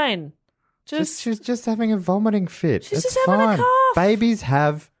fine. She's just having a vomiting fit. She's It's just having a fine. cough. Babies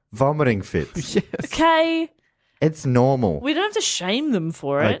have vomiting fits. Yes. Okay. It's normal. We don't have to shame them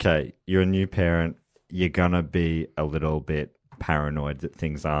for it. Okay, you're a new parent. You're going to be a little bit paranoid that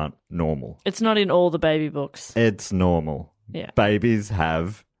things aren't normal. It's not in all the baby books. It's normal. Yeah. Babies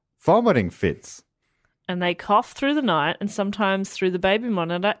have vomiting fits. And they cough through the night, and sometimes through the baby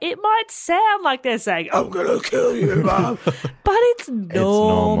monitor, it might sound like they're saying, "I'm going to kill you, Mom." But it's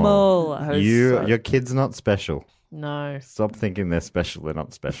normal. It's normal. Your kid's not special. No. Stop thinking they're special. They're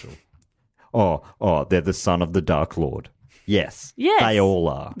not special. Oh, they're the son of the Dark Lord. Yes. Yes. They all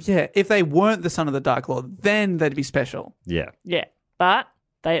are. Yeah, if they weren't the son of the Dark Lord, then they'd be special. Yeah. Yeah. But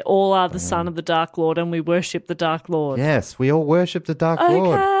they all are the son of the Dark Lord, and we worship the Dark Lord. Yes, we all worship the Dark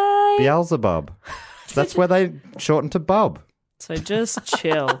Lord. Okay. Beelzebub. That's where they shorten to Bub. So just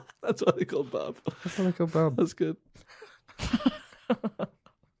chill. That's what they call Bub. That's what they call Bub. That's good.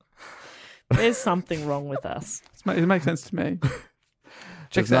 There's something wrong with us. It makes sense to me.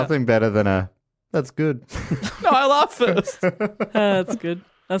 There's it out. nothing better than that's good. No, I laughed first. That's good.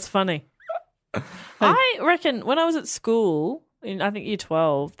 That's funny. I reckon when I was at school, in I think year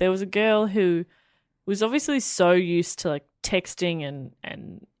 12, there was a girl who was obviously so used to like texting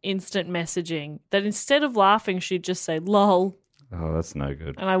and instant messaging that instead of laughing, she'd just say lol. Oh, that's no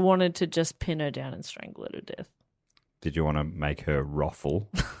good. And I wanted to just pin her down and strangle her to death. Did you want to make her ruffle?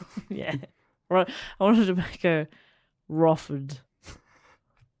 Yeah. Right. I wanted to make her Rofford.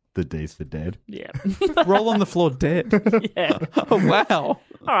 The D's for dead. Yeah. Roll on the floor dead. Yeah. Oh, wow. All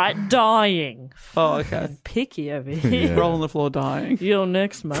right. Dying. Oh, okay. Picky over here. Yeah. Roll on the floor dying. You're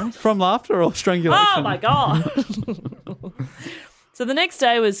next, mate. From laughter or strangulation? Oh, my God. So the next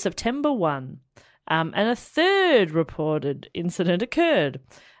day was September 1, and a third reported incident occurred.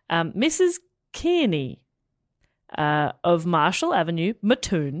 Mrs. Kearney of Marshall Avenue,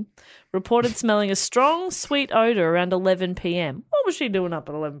 Mattoon, reported smelling a strong, sweet odour around 11 p.m. What was she doing up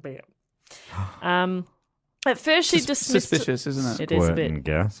at 11 p.m.? At first she dismissed... Suspicious, isn't it? It is a Squirting bit.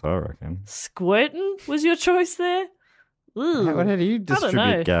 gas, I reckon. Squirting was your choice there? Ooh, How do you I don't know.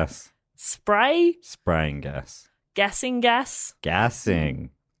 distribute gas? Spray? Spraying gas. Gassing gas? Gassing.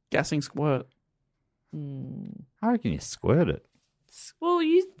 Gassing squirt. I reckon you squirt it. Well,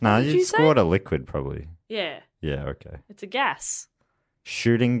 you... No, what did you you say? squirt a liquid probably. Yeah, Yeah, okay. it's a gas.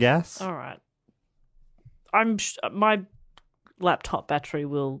 Shooting gas? All right. My laptop battery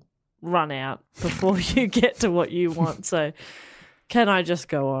will run out before you get to what you want. So Can I just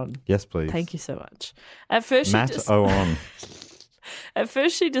go on? Yes, please. Thank you so much. At first, At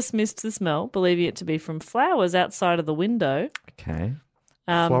first, she dismissed the smell, believing it to be from flowers outside of the window. Okay.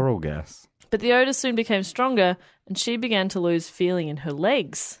 Floral gas. But the odour soon became stronger, and she began to lose feeling in her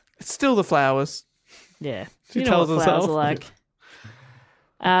legs. It's still the flowers. Yeah. She you know tells what flowers herself. are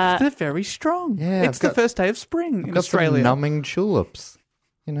like. They're very strong. Yeah, it's the first day of spring in Australia. Got some numbing tulips,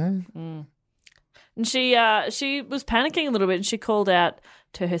 you know. And she was panicking a little bit, and she called out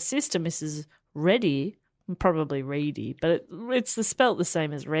to her sister, Mrs. Reddy, probably Reedy, but it's spelt the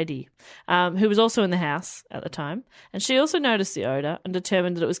same as Reddy, who was also in the house at the time. And she also noticed the odour and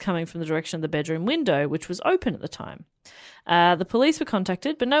determined that it was coming from the direction of the bedroom window, which was open at the time. The police were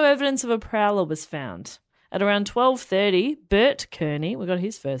contacted, but no evidence of a prowler was found. At around 12:30, Bert Kearney, we got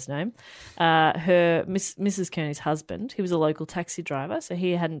his first name, Mrs. Kearney's husband, he was a local taxi driver, so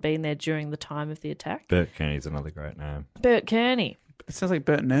he hadn't been there during the time of the attack. Bert Kearney's another great name. Bert Kearney. It sounds like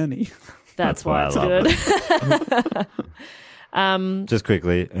Bert and Ernie. That's why it's I good. love Just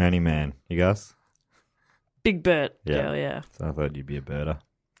quickly, Ernie Man. You guys? Big Bert. Yeah. Girl, yeah. So I thought you'd be a birder.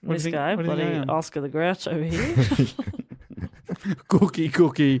 This guy, bloody Oscar the Grouch over here.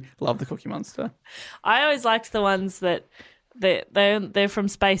 Cookie. Love the Cookie Monster. I always liked the ones that they're from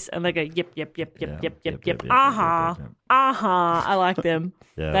space and they go yep. I like them.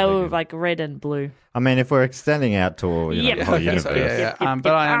 Yeah, they were like red and blue. I mean, if we're extending out to all, Yep. the whole Okay, universe. so yeah.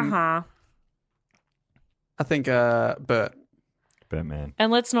 But I think Bert. Batman.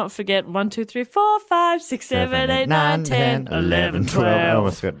 And let's not forget 1, 2, 3, 4, 5, 6, 7, 8, 9, 10, 11,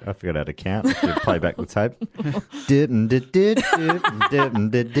 12. I forgot how to count. I play back the tape.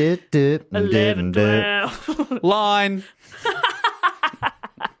 11, 12. Line.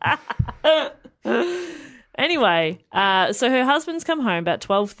 Anyway, so her husband's come home about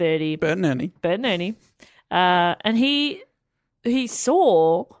 12:30. Bert and Ernie. And he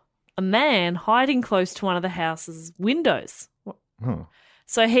saw a man hiding close to one of the house's windows. Oh.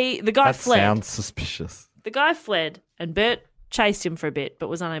 So the guy That fled. sounds suspicious. The guy fled, and Bert chased him for a bit, but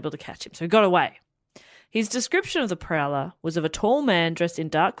was unable to catch him, so he got away. His description of the prowler was of a tall man dressed in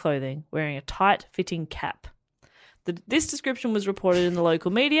dark clothing, wearing a tight-fitting cap. This description was reported in the local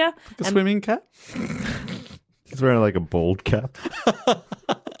media. A swimming cap? He's wearing like a bald cap.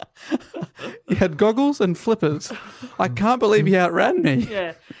 He had goggles and flippers. I can't believe he outran me.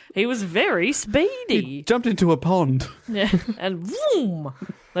 Yeah, he was very speedy. He jumped into a pond. Yeah, and boom,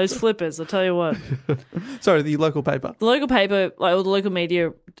 those flippers, I'll tell you what. Sorry, the local paper. The local paper, or the local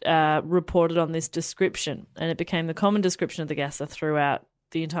media, reported on this description, and it became the common description of the gasser throughout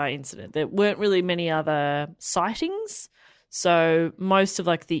the entire incident. There weren't really many other sightings, so most of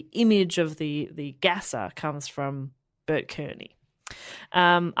the image of the gasser comes from Bert Kearney.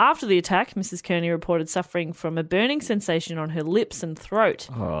 After the attack, Mrs. Kearney reported suffering from a burning sensation on her lips and throat.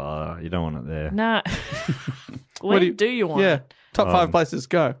 Oh, you don't want it there. No. When do you want it? Top 5 places,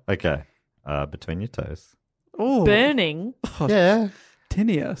 go. Okay. Between your toes. Oh, Burning? Yeah.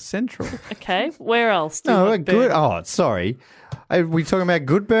 Tinea Central. Okay. Where else? Do you No, want good. burning? Oh, sorry. Are we talking about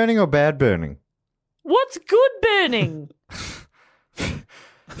good burning or bad burning? What's good burning?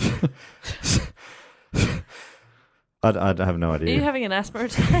 I have no idea. Are you having an asthma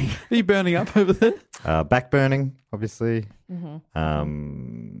attack? Are you burning up over there? Back burning, obviously. Mm-hmm.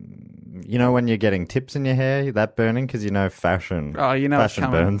 You know when you're getting tips in your hair, that burning, because fashion. Oh, you know it's fashion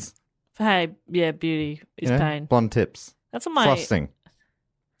coming. burns. Hey, yeah, beauty is You know? pain. Blonde tips. That's what my Frosting.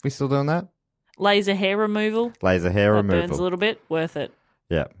 We still doing that? laser hair removal. Laser hair that removal. burns a little bit. Worth it.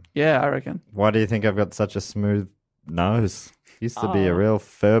 Yeah. Yeah, I reckon. Why do you think I've got such a smooth nose? Used to be a Oh. real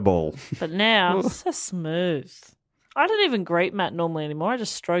furball. But now, so smooth. I don't even greet Matt normally anymore. I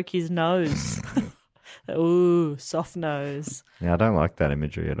just stroke his nose. Ooh, soft nose. Yeah, I don't like that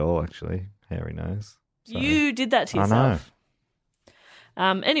imagery at all, actually. Hairy nose. So- You did that to I know. yourself.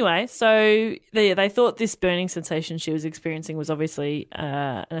 Anyway, so they thought this burning sensation she was experiencing was obviously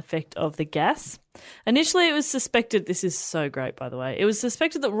an effect of the gas. Initially, it was suspected, this is so great, by the way, it was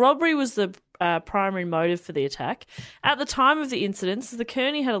suspected that robbery was the primary motive for the attack. At the time of the incidents, the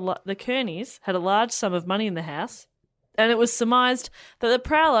Kearneys had a large sum of money in the house, and it was surmised that the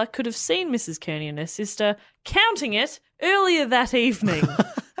prowler could have seen Mrs. Kearney and her sister counting it earlier that evening.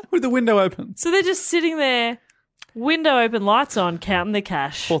 With the window open. So they're just sitting there, window open, lights on, counting the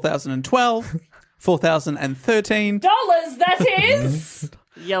cash. 4,012, 4,013. Dollars, that is!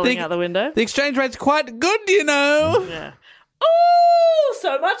 Yelling out the window. The exchange rate's quite good, you know. Yeah. Oh,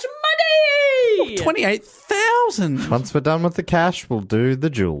 so much money! 28,000. Once we're done with the cash, we'll do the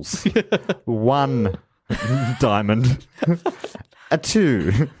jewels. 1 diamond. A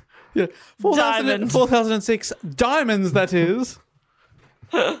 2. Yeah. Diamond. 4,006 diamonds, that is.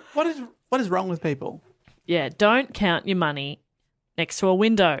 What is wrong with people? Yeah, don't count your money next to a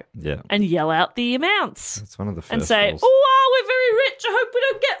window. Yeah. And yell out the amounts. That's one of the first and say, rules. "Oh, wow, we're very rich. I hope we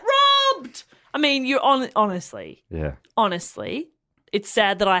don't get robbed." I mean, you're honestly, it's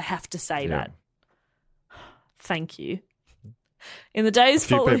sad that I have to say that. Thank you. In the days A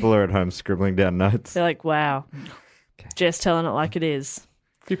few following, people are at home scribbling down notes. they're like, "Wow, Jess telling it like it is."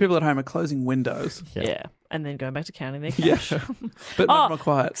 A few people at home are closing windows. Yeah. And then going back to counting their cash. But much more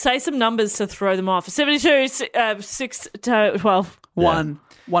quiet. Say some numbers to throw them off. 72, 6, 12. 1.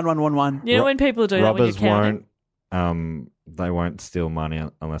 1, 1, 1, 1. You know when people do that when you're Robbers counting? they won't steal money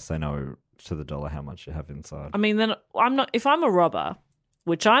unless they know to the dollar how much you have inside. I mean, then I'm not. If I'm a robber,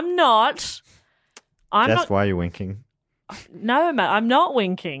 which I'm not, Jess, why are you winking? No, Matt, I'm not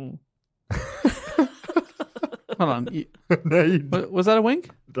winking. Hold on. No, you Was that a wink?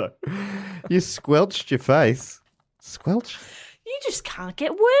 No. You squelched your face. Squelch? You just can't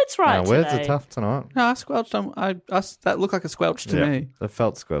get words right. No, words today. are tough tonight. No, I squelched. That looked like a squelch to me. That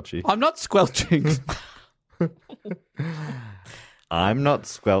felt squelchy. I'm not squelching. I'm not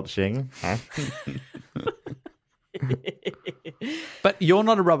squelching. But you're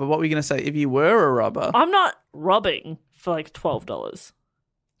not a robber. What were you going to say? If you were a robber. I'm not robbing for like $12.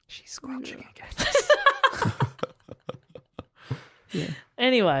 She's squelching again. Yeah.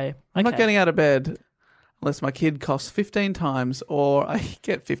 Anyway, I'm not getting out of bed unless my kid costs 15 times or I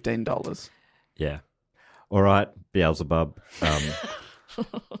get $15. Yeah. All right, Beelzebub.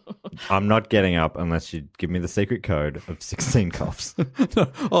 I'm not getting up unless you give me the secret code of 16 coughs.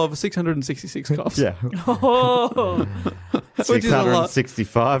 Of 666 coughs. Yeah. Oh. Which is a lot.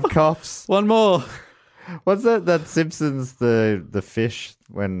 665 coughs. One more. What's that Simpsons, the fish,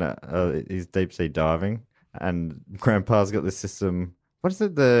 when he's deep sea diving and Grandpa's got the system. What is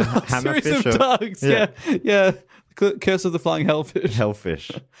it? The hammerfish? Series of dogs. Yeah. Curse of the Flying Hellfish.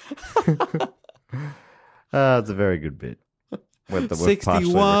 Hellfish. It's a very good bit. We've partially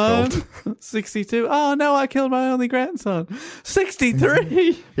 61, recalled. 62. Oh, no, I killed my only grandson.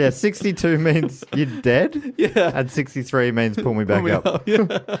 63. Yeah, 62 means you're dead. Yeah. And 63 means pull me back up. Yeah.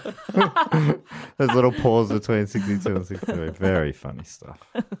 There's a little pause between 62 and 63. Very funny stuff.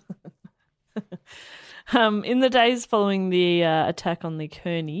 In the days following the attack on the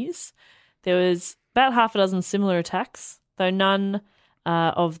Kearneys, there was about half a dozen similar attacks, though none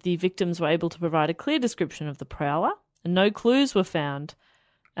of the victims were able to provide a clear description of the prowler, and no clues were found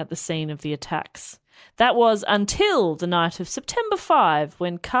at the scene of the attacks. That was until the night of September 5,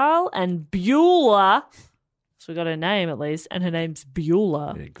 when Carl and Beulah, so we got her name at least, and her name's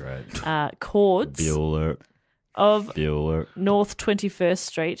Beulah. Yeah, great. Cords. Bueller. Of Bueller. North 21st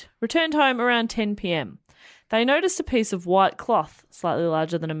Street, returned home around 10 p.m. They noticed a piece of white cloth, slightly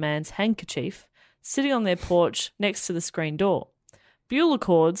larger than a man's handkerchief, sitting on their porch next to the screen door. Beulah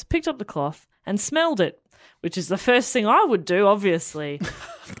Cords picked up the cloth and smelled it, which is the first thing I would do, obviously.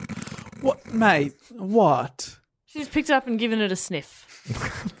 What, mate? What? She just picked it up and given it a sniff.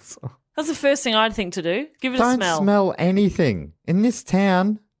 That's the first thing I'd think to do. Give it a Don't smell. smell anything. In this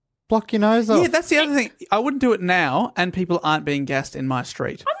town, block your nose off. Yeah, that's the other thing. I wouldn't do it now, and people aren't being gassed in my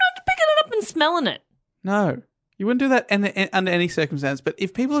street. I'm not picking it up and smelling it. No. You wouldn't do that under any circumstance. But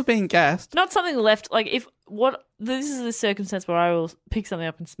if people are being gassed... Not something left, like this is the circumstance where I will pick something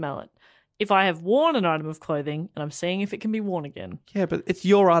up and smell it. If I have worn an item of clothing and I'm seeing if it can be worn again. Yeah, but it's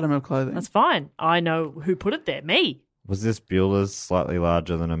your item of clothing. That's fine. I know who put it there, me. Was this Beulah's slightly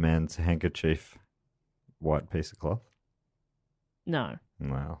larger than a man's handkerchief white piece of cloth? No.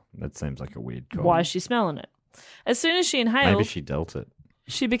 Wow, that seems like a weird comment. Why is she smelling it? As soon as she inhaled... Maybe she dealt it.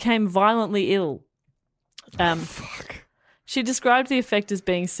 She became violently ill. Fuck. She described the effect as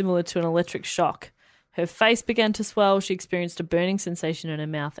being similar to an electric shock. Her face began to swell, she experienced a burning sensation in her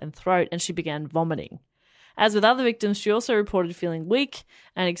mouth and throat, and she began vomiting. As with other victims, she also reported feeling weak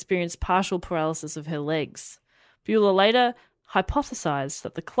and experienced partial paralysis of her legs. Beulah later hypothesized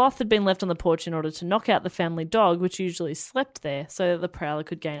that the cloth had been left on the porch in order to knock out the family dog, which usually slept there, so that the prowler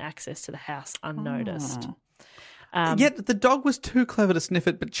could gain access to the house unnoticed. Yet the dog was too clever to sniff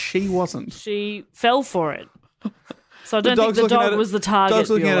it, but she wasn't. She fell for it. So I don't think the dog was the target. Dog's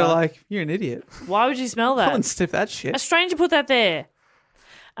looking at her Beulah. like, you're an idiot. Why would you smell that? Come and sniff that shit. A stranger put that there.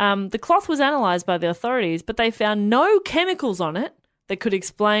 The cloth was analysed by the authorities, but they found no chemicals on it that could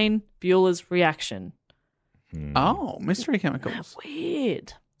explain Beulah's reaction. Oh, mystery chemicals.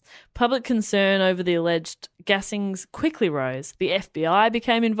 Weird. Public concern over the alleged gassings quickly rose. The FBI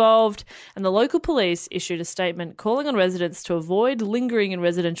became involved, and the local police issued a statement calling on residents to avoid lingering in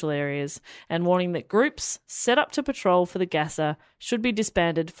residential areas and warning that groups set up to patrol for the gasser should be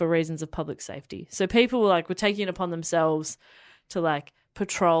disbanded for reasons of public safety. So people were taking it upon themselves to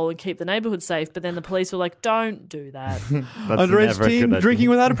patrol and keep the neighborhood safe. But then the police were like, don't do that. Underage teen drinking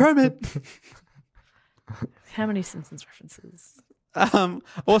without a permit. How many Simpsons references?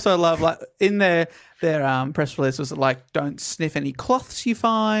 Also, love like in their press release was like, don't sniff any cloths you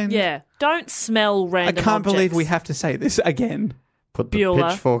find. Yeah, don't smell random I can't believe objects. we have to say this again. Put the Bueller.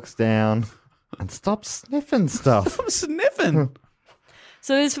 pitchforks down and stop sniffing stuff. I'm sniffing.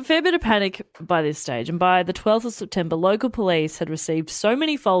 So there's a fair bit of panic by this stage, and by the 12th of September, local police had received so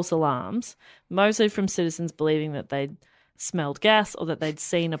many false alarms, mostly from citizens believing that they'd smelled gas or that they'd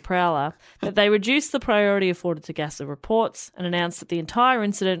seen a prowler, that they reduced the priority afforded to gas reports and announced that the entire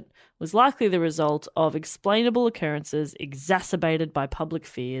incident was likely the result of explainable occurrences exacerbated by public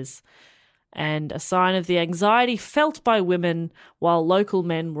fears and a sign of the anxiety felt by women while local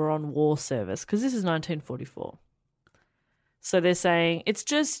men were on war service, because this is 1944. So they're saying, it's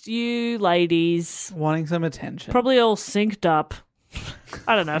just you ladies. Wanting some attention. Probably all synced up.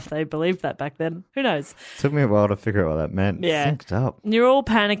 I don't know if they believed that back then. Who knows? Took me a while to figure out what that meant. Yeah. Synced up. You're all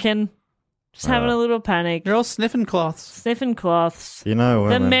panicking. Just having a little panic. You're all sniffing cloths. Sniffing cloths. You know, The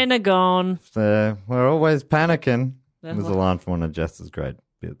women, men are gone. we're always panicking. There's a line from one of Jess's great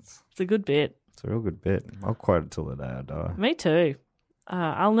bits. It's a good bit. It's a real good bit. I'll quote it till the day I die. Me too.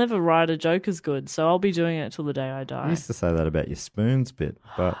 I'll never write a joke as good, so I'll be doing it till the day I I die. used to say that about your spoons bit,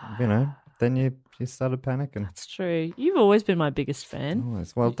 but, then you started panicking. That's true. You've always been my biggest fan.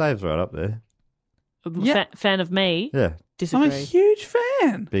 Always. Well, Dave's right up there. Fan of me? Yeah, Disagree. I'm a huge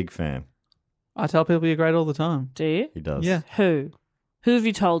fan. big fan. I tell people you're great all the time. Do you? He does. Yeah. Who? Who have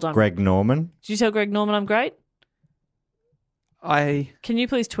you told I'm Greg Norman. Did you tell Greg Norman I'm great? I Can you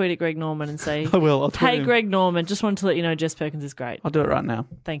please tweet at Greg Norman and say, will. I'll tweet hey, him. Greg Norman, just wanted to let you know Jess Perkins is great. I'll do it right now.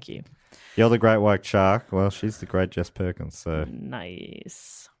 Thank you. You're the great white shark. Well, she's the great Jess Perkins, so...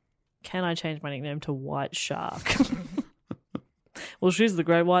 Nice. Can I change my nickname to White Shark? Well, she's the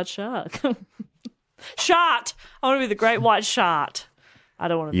great white shark. Shart! I want to be the great white shart. I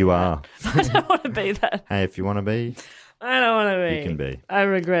don't want to be You that. are. I don't want to be that. Hey, if you want to be, I don't want to be. you can be. I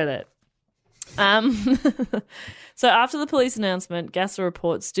regret it. So after the police announcement, gas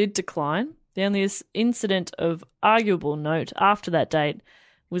reports did decline. The only incident of arguable note after that date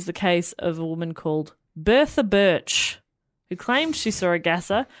was the case of a woman called Bertha Birch, who claimed she saw a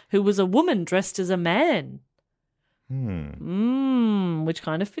gasser who was a woman dressed as a man. Which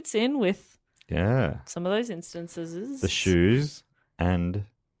kind of fits in with Yeah. some of those instances. The shoes and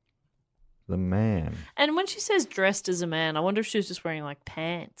the man. And when she says dressed as a man, I wonder if she was just wearing like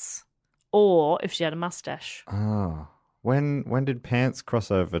pants or if she had a mustache. Oh. When did pants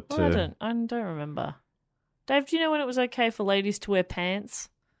cross over to... I don't remember. Dave, do you know when it was okay for ladies to wear pants?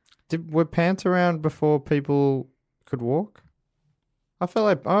 Were pants around before people could walk? I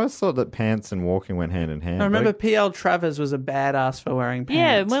always thought that pants and walking went hand in hand. I remember P.L. Travers was a badass for wearing pants.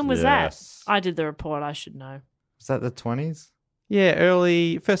 Yeah, when was Yes. that? I did the report. I should know. Was that the 20s?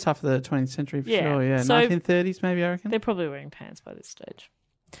 Yeah, first half of the 20th century for Yeah. sure. Yeah, So- 1930s maybe, I reckon. They're probably wearing pants by this stage.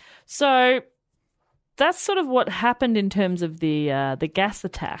 So that's sort of what happened in terms of the gas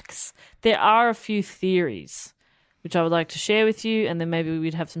attacks. There are a few theories which I would like to share with you, and then maybe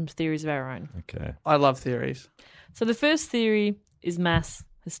we'd have some theories of our own. Okay. I love theories. So the first theory is mass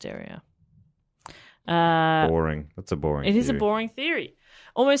hysteria. Boring. That's a boring It is a theory. boring theory.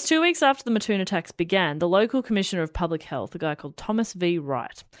 Almost 2 weeks after the Mattoon attacks began, the local commissioner of public health, a guy called Thomas V.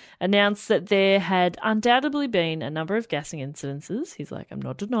 Wright, announced that there had undoubtedly been a number of gassing incidences. He's like, I'm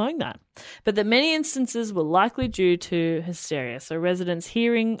not denying that. But that many instances were likely due to hysteria. So residents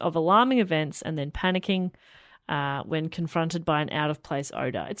hearing of alarming events and then panicking when confronted by an out-of-place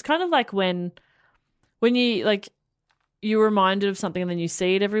odor. It's kind of like when you're reminded of something and then you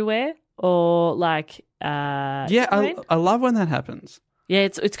see it everywhere, or like Yeah, I love when that happens. yeah,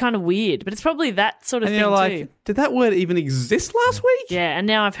 it's kind of weird, but it's probably that sort of And thing you're like, too. did that word even exist last week? Yeah, and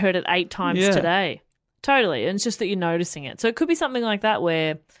now I've heard it 8 times Yeah. today. Totally, and it's just that you're noticing it. So it could be something like that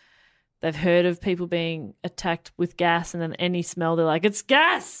where they've heard of people being attacked with gas, and then any smell they're like, it's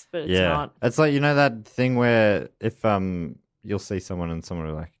gas, but it's not. It's like, that thing where if you'll see someone and someone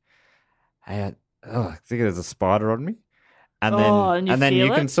will be like, hey, I think there's a spider on me. And then you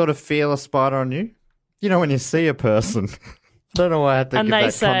feel can it? sort of feel a spider on you. You know, when you see a person. I don't know why I had to And give they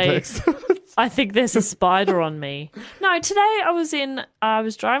that say, context. I think there's a spider on me. No, today I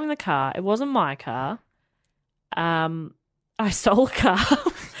was driving the car. It wasn't my car. I stole a car.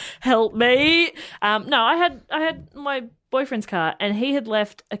 Help me. No, I had my boyfriend's car, and he had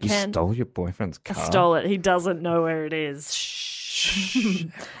left a You can. stole your boyfriend's I car? stole it. He doesn't know where it is. Shh.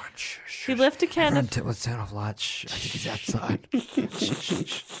 He left a can of. Let's turn off lights. Shh, I think he's outside.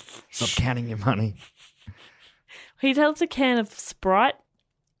 Stop counting your money. He'd held a can of Sprite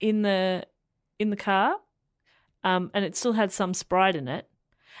in the car, and it still had some Sprite in it.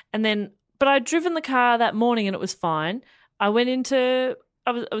 And then, but I'd driven the car that morning and it was fine. I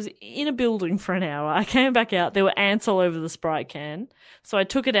was in a building for an hour. I came back out. There were ants all over the Sprite can. So I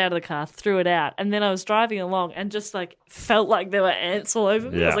took it out of the car, threw it out, and then I was driving along and just like felt like there were ants all over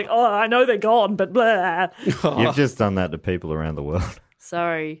me. Yeah. I was like, oh, I know they're gone, but blah. You've just done that to people around the world.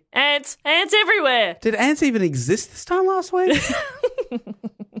 Sorry. Ants everywhere. Did ants even exist this time last week?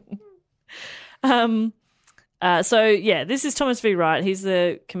 This is Thomas V. Wright. He's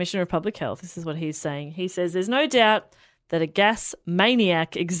the Commissioner of Public Health. This is what he's saying. He says there's no doubt that a gas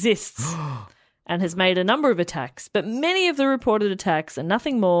maniac exists and has made a number of attacks, but many of the reported attacks are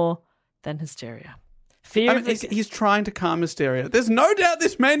nothing more than hysteria. He's trying to calm hysteria. There's no doubt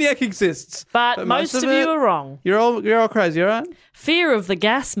this maniac exists. But most of you are wrong. You're all crazy, all right? Fear of the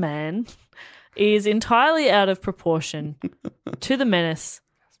gas man is entirely out of proportion to the menace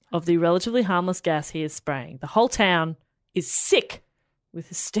of the relatively harmless gas he is spraying. The whole town is sick with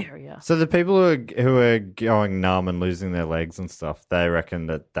hysteria. So the people who are going numb and losing their legs and stuff, they reckon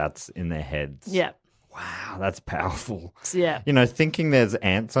that that's in their heads. Yeah. Wow, that's powerful. Yeah. You know, thinking there's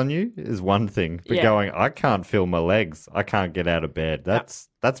ants on you is one thing, but going, I can't feel my legs, I can't get out of bed. That's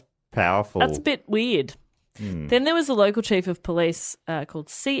powerful. That's a bit weird. Then there was a local chief of police called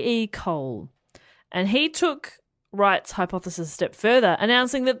C.E. Cole, and he took Wright's hypothesis a step further,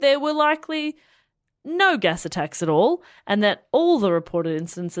 announcing that there were likely no gas attacks at all, and that all the reported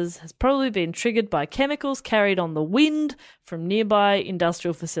instances has probably been triggered by chemicals carried on the wind from nearby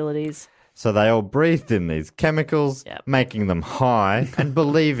industrial facilities. So they all breathed in these chemicals, Yep. making them high and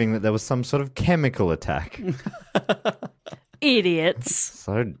believing that there was some sort of chemical attack. Idiots.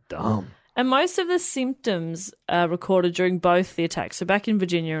 So dumb. And most of the symptoms recorded during both the attacks, so back in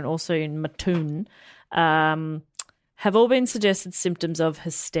Virginia and also in Mattoon, have all been suggested symptoms of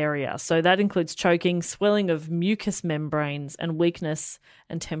hysteria. So that includes choking, swelling of mucous membranes, and weakness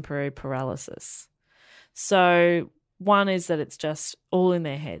and temporary paralysis. So one is that it's just all in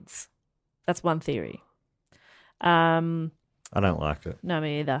their heads. That's one theory. I don't like it. No,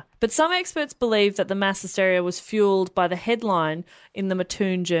 me either. But some experts believe that the mass hysteria was fueled by the headline in the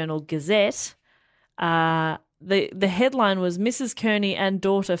Mattoon Journal-Gazette. The headline was Mrs. Kearney and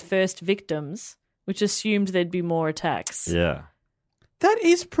daughter first victims, which assumed there'd be more attacks. Yeah. That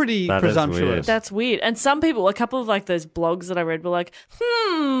is pretty presumptuous. weird. That's weird. And some people, a couple of like those blogs that I read were like,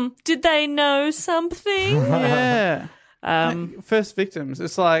 did they know something? Yeah. First victims.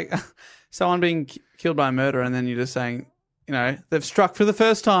 It's like someone being killed by a murder and then you're just saying, you know, they've struck for the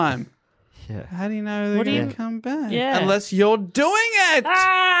first time. Yeah. How do you know they're going to come back? Yeah. Unless you're doing it.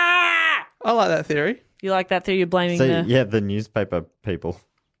 Ah! I like that theory. You like that theory? You're blaming the newspaper people.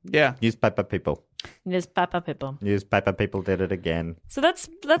 Yeah. Newspaper people. Papa people. Newspaper people did it again. So that's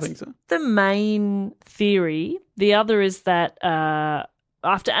think so. the main theory. The other is that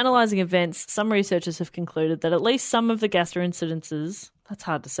after analysing events, some researchers have concluded that at least some of the gasser incidents, that's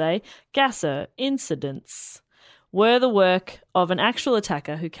hard to say, gasser incidents, were the work of an actual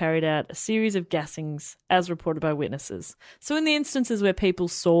attacker who carried out a series of gassings as reported by witnesses. So in the instances where people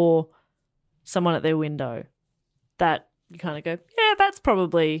saw someone at their window, that you kind of go, yeah, that's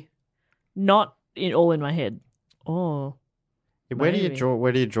probably not all in my head. Oh, Where do you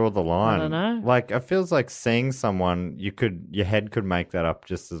draw the line? I don't know. Like, it feels like seeing someone, your head could make that up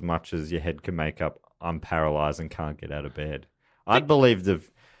just as much as your head could make up, I'm paralyzed and can't get out of bed. I'd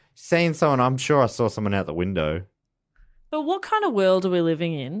believe seeing someone, I'm sure I saw someone out the window. But what kind of world are we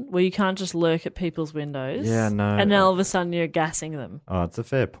living in where you can't just lurk at people's windows? Yeah, no. And then all of a sudden you're gassing them. Oh, it's a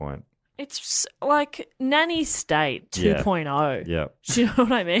fair point. It's like Nanny State 2.0. Yeah. Do you know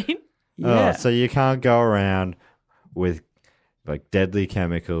what I mean? Oh, so you can't go around with like deadly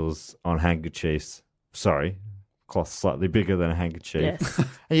chemicals on handkerchiefs. Sorry, cloth slightly bigger than a handkerchief. Yes.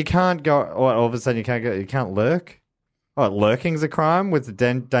 And you can't go. All of a sudden, you can't lurk. Oh, lurking's a crime with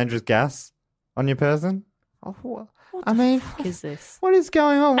dangerous gas on your person. Oh, What is this? What is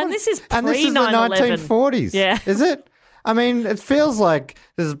going on? And this is and this is the pre-9/11. 1940s. Yeah. Is it? I mean, it feels like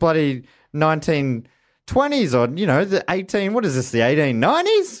this is bloody 1920s or, the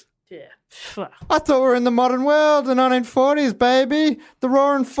 1890s? Yeah. I thought we were in the modern world, the 1940s, baby. The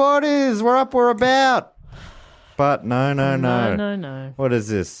roaring 40s. We're up, we're about. But no. No. What is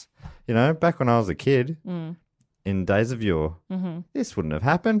this? Back when I was a kid, in days of yore, this wouldn't have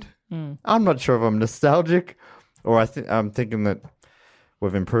happened. I'm not sure if I'm nostalgic or I'm thinking that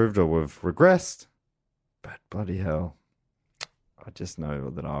we've improved or we've regressed. But bloody hell, I just know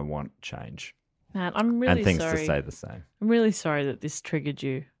that I want change. Matt, I'm really and things sorry. to stay the same. I'm really sorry that this triggered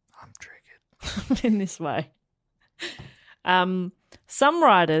you. I'm triggered. In this way. Some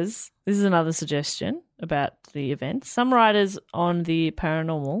writers, this is another suggestion about the event. Some writers on the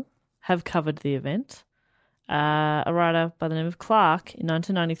paranormal have covered the event. A writer by the name of Clark in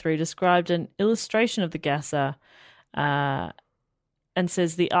 1993 described an illustration of the gasser and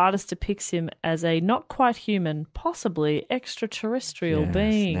says the artist depicts him as a not quite human, possibly extraterrestrial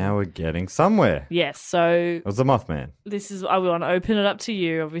being. Now we're getting somewhere. Yes, so It was the Mothman. this is, I want to open it up to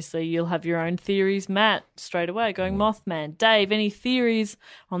you. Obviously, you'll have your own theories. Matt, straight away, going Mothman. Dave, any theories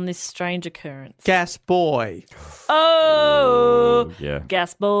on this strange occurrence? Gas boy. Oh, Yeah.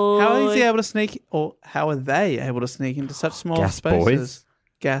 gas boy. How is he able to sneak, or how are they able to sneak into such small Gas spaces? boys?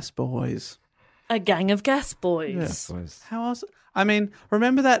 Gas boys. A gang of gas boys. How else? I mean,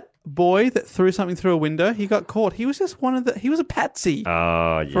 remember that boy that threw something through a window? He got caught. He was just he was a patsy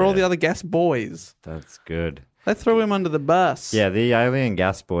Oh, yeah. for all the other gas boys. That's good. They threw him under the bus. Yeah, the alien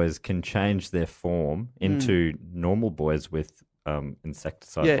gas boys can change their form into normal boys with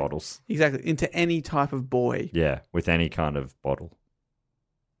insecticide bottles. Exactly. Into any type of boy. Yeah, with any kind of bottle.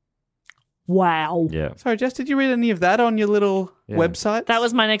 Wow. Yeah. Sorry, Jess, did you read any of that on your little website? That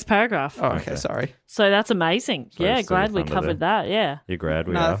was my next paragraph. Oh, okay, sorry. So that's amazing. Sorry, yeah, steal glad your we thunder covered there. that. Yeah. You grad?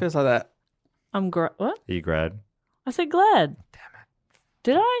 We No, are. it feels like that. What? Are you grad? I said glad. Damn it.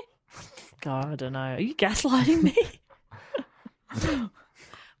 Did I? God, I don't know. Are you gaslighting me?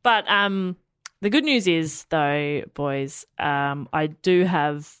 But the good news is, though, boys, I do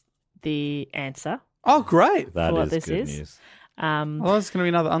have the answer. Oh, great. That For what is this good is. news. Well, it's going to be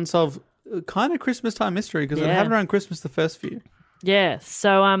another unsolved kind of Christmas time mystery because it Yeah. happened around Christmas the first few. Yeah.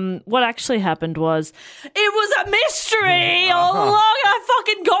 So what actually happened was it was a mystery all along. I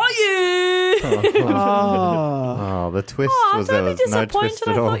fucking got you. Oh, the twist was there Don't was be no disappointed. twist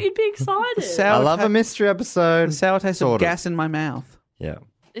I at all. thought you'd be excited. I love a mystery The episode. sour taste Sort of of. gas in my mouth. Yeah.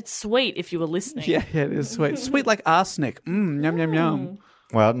 It's sweet if you were listening. Yeah, it is sweet. Sweet like arsenic. Yum, yum, yum.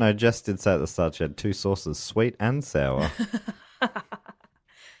 Well, no, Jess did say at the start she had two sauces, sweet and sour.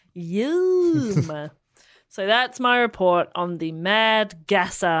 Yum. So that's my report on the mad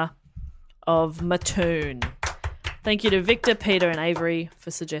gasser of Mattoon. Thank you to Victor, Peter, and Avery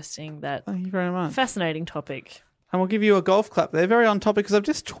for suggesting that Thank you very much. fascinating topic. And we'll give you a golf clap. They're very on topic because I've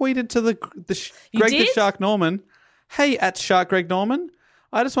just tweeted to You Greg the did? Shark Norman. Hey, at Shark Greg Norman.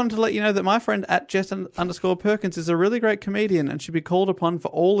 I just wanted to let you know that my friend at Jess_Perkins is a really great comedian and should be called upon for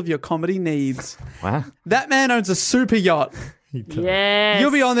all of your comedy needs. Wow. That man owns a super yacht. Yes.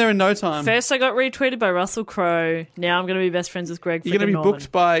 You'll be on there in no time. First I got retweeted by Russell Crowe. Now I'm going to be best friends with Greg You're going to be Norman.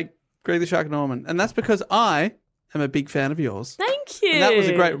 booked by Greg the Shark Norman. And that's because I am a big fan of yours. Thank you. And that was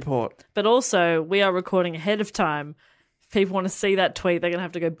a great report. But also, we are recording ahead of time. If people want to see that tweet, they're going to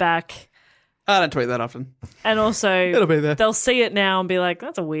have to go back. I don't tweet that often. And also, It'll be there. They'll see it now and be like,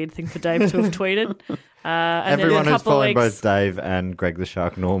 that's a weird thing for Dave to have tweeted. And Everyone then a who's couple of following weeks, both Dave and Greg the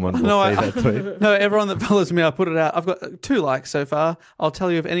Shark Norman will No, see that tweet. No, everyone that follows me, I put it out. I've got 2 likes so far. I'll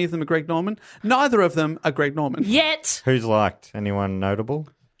tell you if any of them are Greg Norman. Neither of them are Greg Norman. Yet. Who's liked? Anyone notable?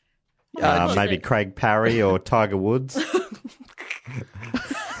 Yeah, Maybe Craig Parry or Tiger Woods.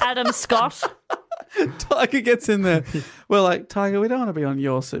 Adam Scott. Tiger gets in there. We're like, Tiger, we don't want to be on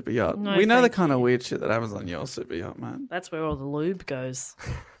your super yacht. No, we know the thank kind of weird shit that happens on your super yacht, man. That's where all the lube goes.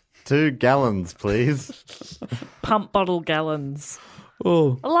 2 gallons, please. Pump bottle gallons.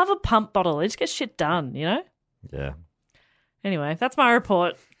 Oh, I love a pump bottle. They just get shit done, you know? Yeah. Anyway, that's my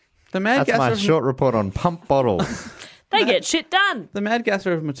report. the mad That's gasser my of short report on pump bottles. They get shit done. the mad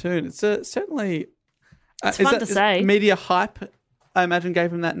gasser of Mattoon. It's certainly It's fun to say. Media hype, I imagine,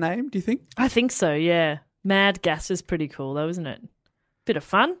 gave him that name. Do you think? I think so, yeah. Mad gas is pretty cool, though, isn't it? Bit of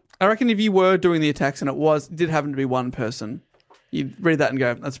fun. I reckon if you were doing the attacks and it did happen to be one person, you'd read that and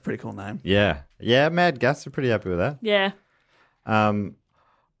go, "That's a pretty cool name." Yeah. Yeah, Mad Gas are pretty happy with that. Yeah. I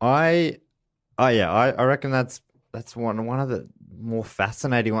reckon that's one of the more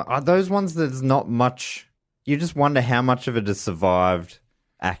fascinating ones. Are those ones that's not much? You just wonder how much of it has survived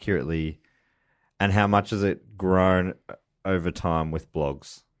accurately, and how much has it grown over time with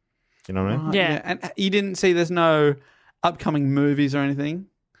blogs. You know what I mean? Yeah. And you didn't see there's no upcoming movies or anything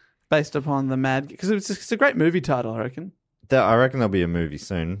based upon the mad, because it's a great movie title, I reckon. I reckon there'll be a movie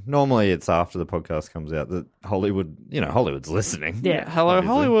soon. Normally, it's after the podcast comes out that Hollywood, Hollywood's listening. Yeah. Hello, Obviously.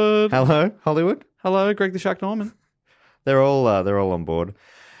 Hollywood. Hello, Hollywood. Hello, Greg the Shark Norman. They're all on board.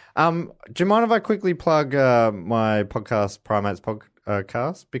 Do you mind if I quickly plug my podcast, Primates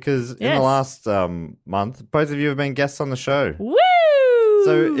podcast? Because in Yes. the last month, both of you have been guests on the show. Woo!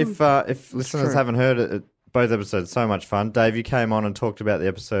 So if listeners haven't heard it, both episodes so much fun. Dave, you came on and talked about the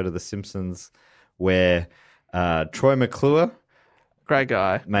episode of The Simpsons where Troy McClure Great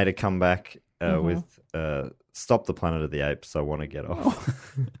guy. made a comeback with Stop the Planet of the Apes. I want to get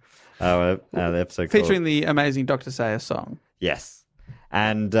off. The episode Featuring called, the amazing Dr. Sayers song. Yes.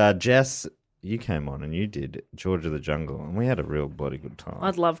 And Jess, you came on and you did George of the Jungle, and we had a real bloody good time.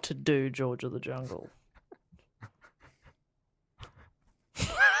 I'd love to do George of the Jungle.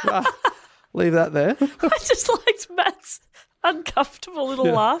 Leave that there. I just liked Matt's uncomfortable little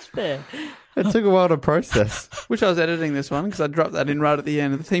laugh there. It took a while to process. Wish I was editing this one because I dropped that in right at the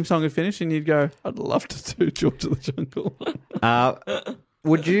end. The theme song had finished and you'd go, I'd love to do George of the Jungle.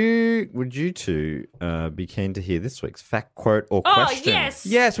 Would you two be keen to hear this week's fact, quote, or question? Oh, yes.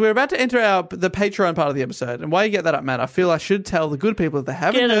 Yes, we're about to enter the Patreon part of the episode. And while you get that up, Matt, I feel I should tell the good people if they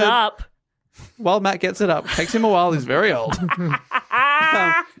haven't Get heard. it up. While Matt gets it up, takes him a while. He's very old.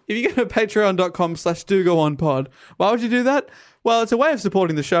 If you go to patreon.com/dogoonpod, why would you do that? Well, it's a way of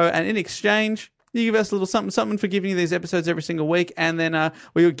supporting the show, and in exchange, you give us a little something for giving you these episodes every single week, and then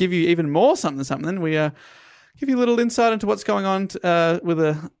we'll give you even more something. We give you a little insight into what's going on with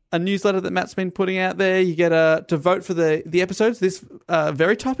a newsletter that Matt's been putting out there. You get to vote for the episodes. This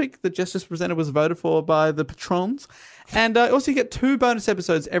very topic that Jess just presented was voted for by the patrons. And also you get 2 bonus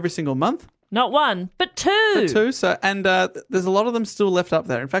episodes every single month. Not 1, but 2. So, and there's a lot of them still left up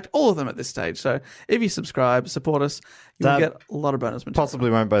there. In fact, all of them at this stage. So if you subscribe, support us, you'll get a lot of bonus material.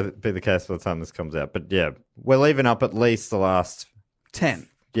 Possibly won't be the case by the time this comes out. But yeah, we're leaving up at least the last 10.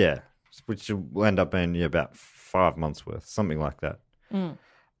 Yeah, which will end up being about 5 months worth, something like that.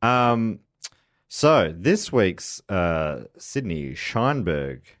 So this week's Sydney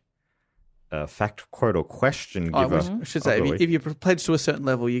Scheinberg fact, quote, or question giver. I should say, if you pledge to a certain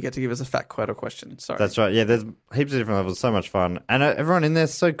level, you get to give us a fact, quote, or question. Sorry. That's right. Yeah, there's heaps of different levels. So much fun. And everyone in there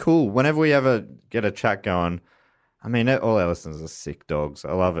is so cool. Whenever we ever get a chat going, I mean, all our listeners are sick dogs.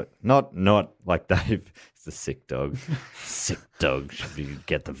 I love it. Not like Dave. It's a sick dog. Sick dog. Should you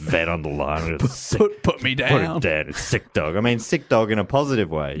get the vet on the line? Put me down. Put him down. It's sick dog. I mean, sick dog in a positive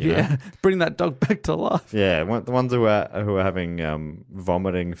way. You know? Bring that dog back to life. Yeah, the ones who are having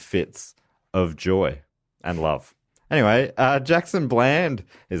vomiting fits of joy and love. Anyway, Jackson Bland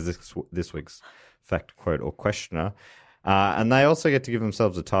is this week's fact, quote, or questioner. And they also get to give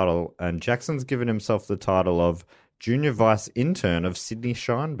themselves a title. And Jackson's given himself the title of Junior Vice Intern of Sydney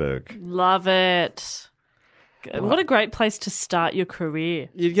Scheinberg. Love it. What a great place to start your career.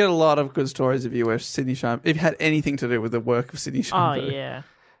 You'd get a lot of good stories if you were Sydney Scheinberg, if you had anything to do with the work of Sydney Scheinberg. Oh, yeah.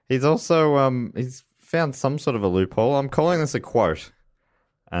 He's also he's found some sort of a loophole. I'm calling this a quote.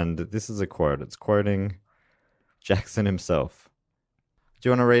 And this is a quote. It's quoting Jackson himself. Do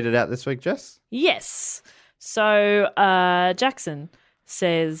you want to read it out this week, Jess? Yes. So Jackson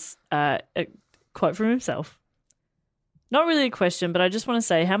says a quote from himself. Not really a question, but I just want to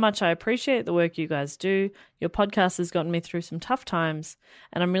say how much I appreciate the work you guys do. Your podcast has gotten me through some tough times,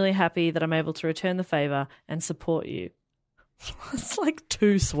 and I'm really happy that I'm able to return the favour and support you. It's like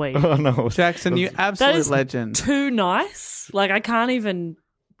too sweet. Oh, no. Jackson, you absolute legend. Too nice. Like, I can't even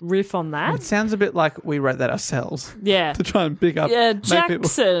riff on that. It sounds a bit like we wrote that ourselves. Yeah. To try and big up. Yeah, make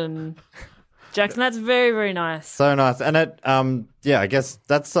Jackson. Jackson, that's very, very nice. So nice. And it, I guess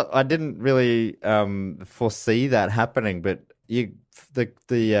I didn't really foresee that happening, but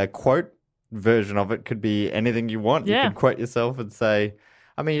the quote version of it could be anything you want. Yeah. You could quote yourself and say,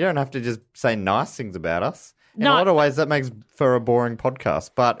 I mean, you don't have to just say nice things about us. In No. a lot of ways, that makes for a boring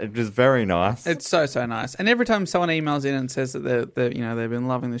podcast, but it was very nice. It's so nice. And every time someone emails in and says that they've been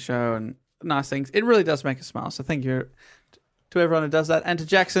loving the show and nice things, it really does make us smile. So thank you to everyone who does that. And to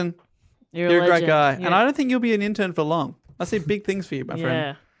Jackson, you're a great guy. Yeah. And I don't think you'll be an intern for long. I see big things for you, my friend.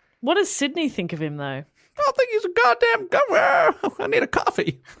 Yeah. What does Sydney think of him, though? I think he's a goddamn governor. I need a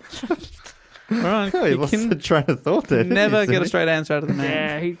coffee. All right, Oh, he lost the train of thought there. didn't never he, get a Sydney? straight answer out of the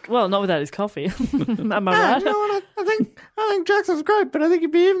man. Yeah, well, not without his coffee. Am I right? You know what? I think Jackson's great, but I think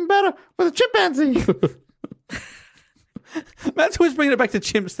he'd be even better with a chimpanzee. Matt's always bringing it back to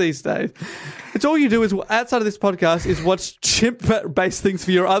chimps these days. It's all you do is, outside of this podcast, is watch chimp-based things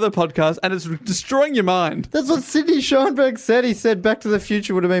for your other podcast, and it's destroying your mind. That's what Sydney Scheinberg said. He said Back to the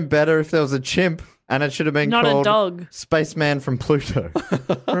Future would have been better if there was a chimp, and it should have been Not a called dog. Spaceman from Pluto.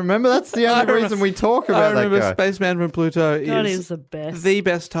 Remember, that's the only reason we talk I about that remember guy. Spaceman from Pluto God, is he's the best. the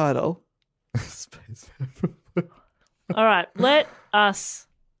best title. Spaceman from Pluto. All right, let us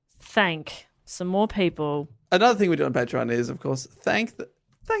thank some more people. Another thing we do on Patreon is, of course, thank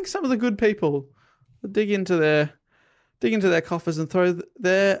some of the good people that dig into their coffers and throw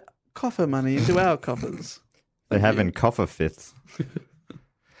their coffer money into our coffers. They have in coffer fits.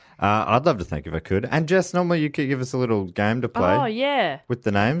 I'd love to thank if I could. And Jess, normally you could give us a little game to play Oh, yeah. with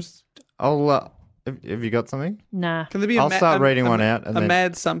the names. I'll. Have you got something? Nah. Can there be I'll start reading one out and a then-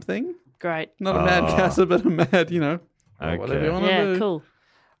 mad something? Great. Not a mad casser, but a mad, whatever you want to do. Yeah, cool.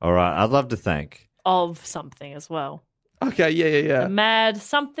 All right. I'd love to thank Of something as well. Okay, yeah. A mad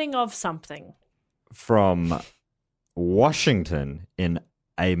something of something. from Washington in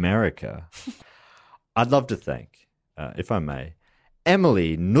America. I'd love to thank, if I may,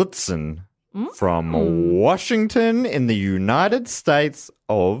 Emily Knudsen from Washington in the United States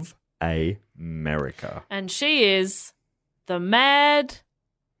of America. And she is the mad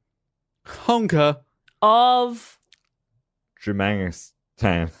Honker. of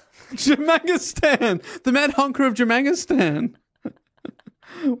Jumangistan. Jumangistan. The mad honker of Jumangistan.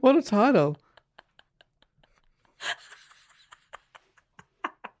 What a title.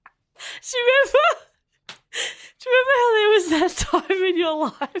 Do you remember how there was that time in your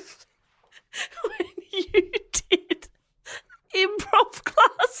life when you did improv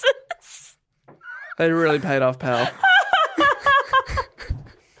classes? They really paid off, pal.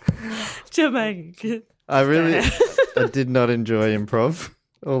 Jamaica. I did not enjoy improv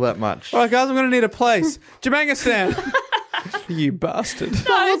all that much. All right, guys, I'm going to need a place. Jumangistan. You bastard.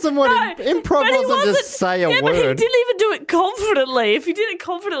 Improv wasn't just say a But he word. didn't even do it confidently. If he did it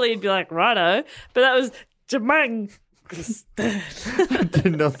confidently, he'd be like, righto. But that was Jamaica. I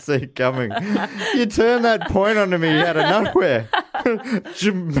did not see it coming. You turned that point onto me out of nowhere.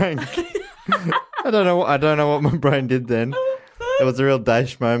 Jamaica. I don't know what my brain did then. It was a real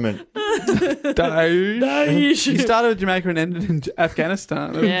Daesh moment. Daesh. You started with Jamaica and ended in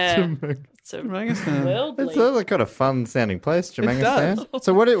Afghanistan. Yeah. Jumangistan. Worldly. It's like got a fun sounding place, does. Jumangistan.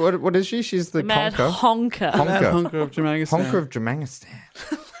 So what is she? She's the Mad conquer. honker. Mad honker of Jumangistan. Honker of Jumangistan.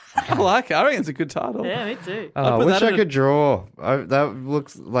 I like it. I reckon it's a good title. Yeah, me too. I put wish that I in could draw. That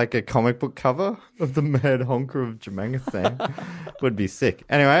looks like a comic book cover of the Mad Honker of Jumangistan. Would be sick.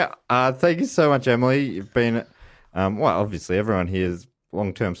 Anyway, thank you so much, Emily. You've been, obviously everyone here is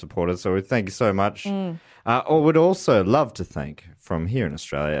long-term supporters, so we thank you so much. I would also love to thank, from here in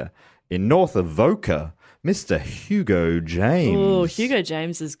Australia, in north of Voca, Mr. Hugo James. Oh, Hugo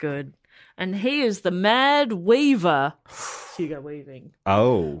James is good. And he is the mad weaver, Hugo Weaving,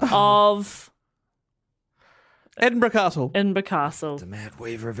 Oh. of Edinburgh Castle. Edinburgh Castle. The Mad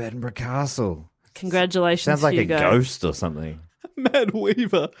Weaver of Edinburgh Castle. Congratulations, Sounds like Hugo. a ghost or something. Mad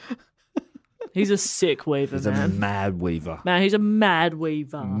Weaver. He's a sick weaver, He's a man. mad weaver. Man, he's a mad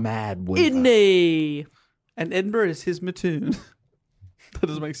weaver. Mad weaver. Isn't he? And Edinburgh is his Mattoon. That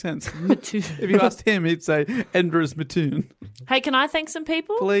doesn't make sense. Mattoon. If you asked him, he'd say Edinburgh's Mattoon. Hey, can I thank some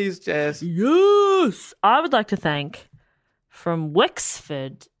people? Please, Jess. Yes. I would like to thank from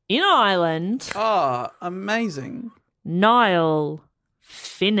Wexford in Ireland, Oh, amazing. Niall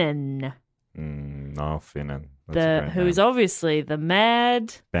Finnan, Niall Finnan. That's a great who name. is obviously the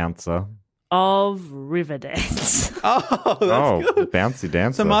mad Bouncer. of Riverdance. Oh, that's good. Bouncy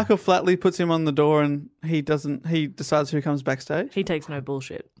dancer. So Michael Flatley puts him on the door and he decides who comes backstage? He takes no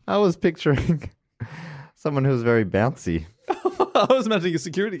bullshit. I was picturing someone who was very bouncy. I was imagining a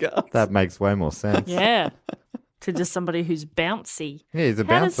security guard. That makes way more sense. Yeah. To just somebody who's bouncy. Yeah, he's a How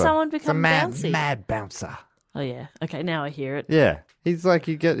bouncer. does someone He's a become mad, bouncy? mad bouncer. Oh, yeah. Okay, now I hear it. Yeah. He's like,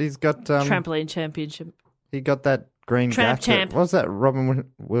 he's got Trampoline championship. he got that green Tramp jacket. champ. What was that Robin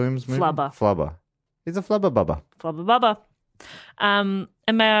Williams movie? Flubber. He's a flubber bubber. Flubba bubba. And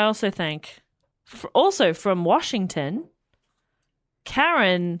may I also thank, also from Washington,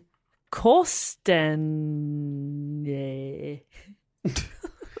 Karen Corsten. Yeah.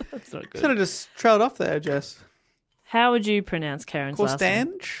 That's not Should good. have just trailed off there, Jess. How would you pronounce Karen's last name?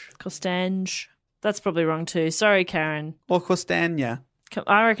 Corstange? Costange. That's probably wrong too. Sorry, Karen. Or Costania?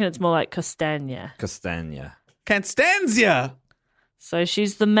 I reckon it's more like Costania. Castagna. Constanzia! So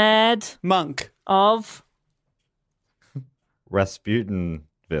she's the mad Monk. of...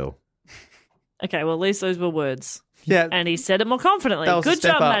 Rasputinville. Okay, well, at least those were words. Yeah. And he said it more confidently. That was a Good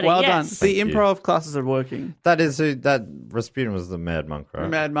step job, up. Maddie. Well yes. done. The Thank you. improv classes are working. That Rasputin was the mad monk, right?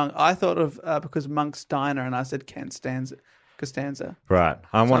 Mad Monk. I thought of because Monk's Diner and I said Costanza. Right.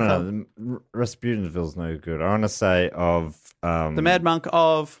 I want to Sounds know. Rasputinville's no good. I want to say of The Mad Monk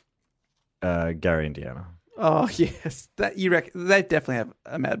of... Gary, Indiana. Oh, yes. That you reckon they definitely have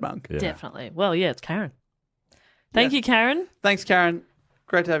a Mad Monk. Yeah. Definitely. Well, yeah, it's Karen. Thank you, Karen. Thanks, Karen.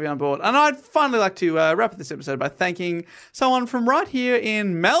 Great to have you on board. And I'd finally like to wrap up this episode by thanking someone from right here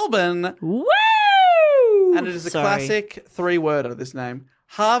in Melbourne. Woo! And it is a Sorry. classic three-worder, this name.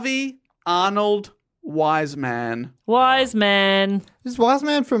 Harvey Arnold Wiseman Wise man. This wise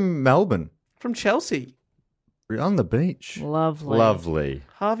man from Melbourne. from Chelsea. On the beach. Lovely. Lovely.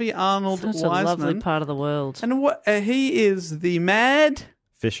 Harvey Arnold Such Wiseman. a lovely part of the world. And what he is the mad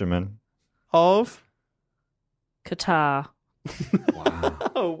Fisherman. of Qatar.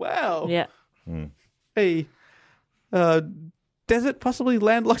 Oh, wow. Yeah. A desert, possibly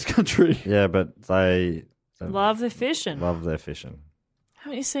landlocked country. Yeah, but they Love their fishing. love their fishing.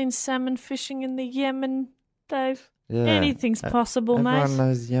 Haven't you seen salmon fishing in the Yemen, Dave? Yeah. Anything's possible, Everyone mate.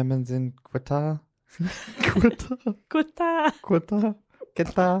 knows Yemen's in Qatar. Qatar.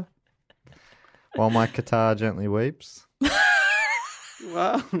 Qatar. While my Qatar gently weeps.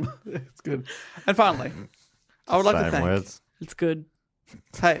 Wow. It's good. And finally, I would like to Same thank... words. It's good.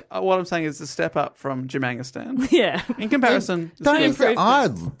 Hey, what I'm saying is a step up from Jimangistan. Yeah. In comparison... Don't it's you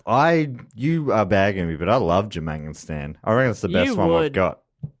good. you are bagging me, but I love Jimangistan. I reckon it's the best You one we've would. got.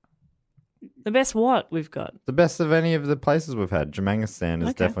 The best what we've got. The best of any of the places we've had. Jimangistan is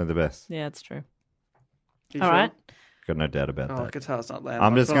Okay. definitely the best. Yeah, it's true. You All sure? right. Got no doubt about Oh, that. Qatar's not landlocked.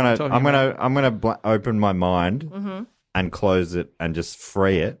 I'm just That's what gonna talking I'm about. gonna open my mind Mm-hmm. and close it and just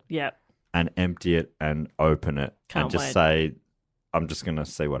free it Yeah. and empty it and open it Can't and just wait. say I'm just gonna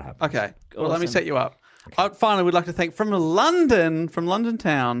see what happens. Okay. Well, let me Awesome. set you up. Finally, we'd like to thank from London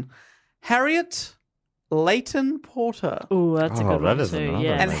town, Harriet Leighton Porter. Oh, that's a Oh, good that one is too. another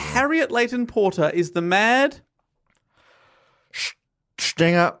Yeah. And amazing. Harriet Leighton Porter is the mad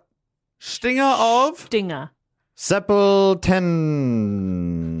Stinger stinger of Stinger.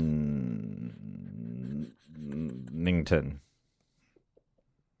 Seppeltenington.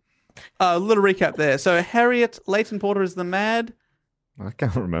 a little recap there. So Harriet Leighton Porter is the mad I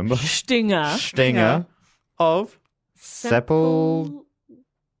can't remember. Stinger. Stinger. of... Seppel.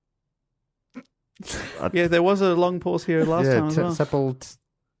 Yeah, there was a long pause here last time as well.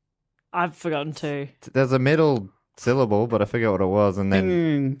 I've forgotten too. There's a middle syllable, but I forget what it was, and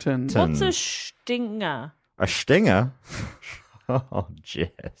then Tington. What's a stinger? a stinger. Oh,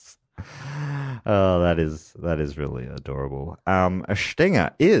 Jess. Oh, that is really adorable. A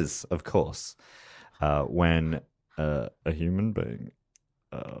stinger is, of course, when a human being,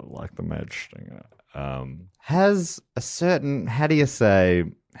 like the mad stinger, has a certain how do you say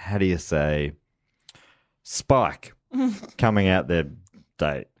spike coming out their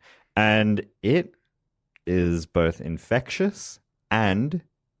date, and it is both infectious and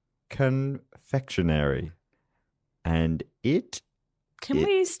confectionery, and Can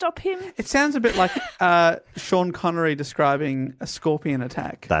we stop him? It sounds a bit like Sean Connery describing a scorpion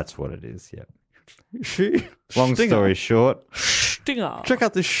attack. That's what it is. Yeah. She, Long stinger. story short, Stinger. Check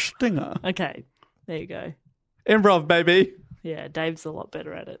out this stinger. Okay. There you go. Improv, baby. Yeah, Dave's a lot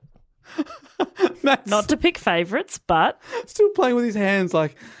better at it. Matt's Not to pick favourites, but still playing with his hands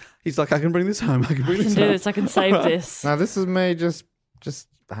like he's like, I can bring this home. I can bring I this can do home. this. I can save this. now this is me just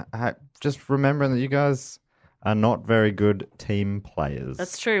remembering that you guys are not very good team players.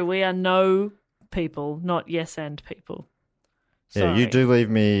 That's true. We are no people, not yes and people. Yeah, you Sorry. do leave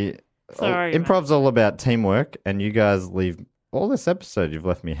me. Sorry, Improv's all about teamwork, and you guys leave all this episode. You've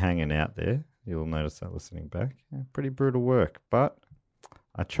left me hanging out there. You'll notice that listening back. Yeah, pretty brutal work, but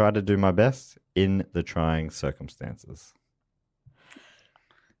I try to do my best in the trying circumstances.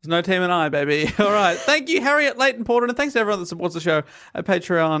 There's no team and I, baby. All right. Thank you, Harriet Leighton Porter, and thanks to everyone that supports the show at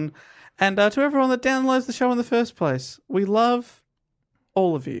Patreon, and to everyone that downloads the show in the first place. We love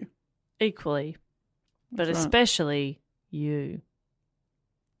all of you. Equally, but That's right. especially you.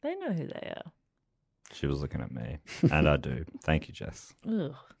 They know who they are. She was looking at me, and I do. Thank you, Jess.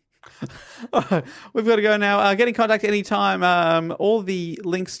 Ugh. All right, we've got to go now. Get in contact anytime. All the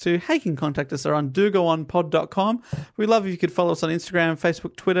links to how you can contact us are on dogoonpod.com. We'd love if you could follow us on Instagram,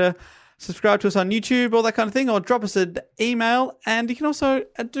 Facebook, Twitter, subscribe to us on YouTube, all that kind of thing, or drop us an email. And you can also,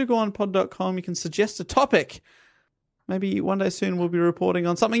 at dogoonpod.com, you can suggest a topic. Maybe one day soon we'll be reporting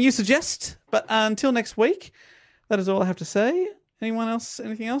on something you suggest. But until next week, that is all I have to say. Anyone else?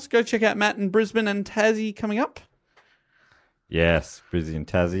 Anything else? Go check out Matt in Brisbane and Tassie coming up. Yes, Brizzy and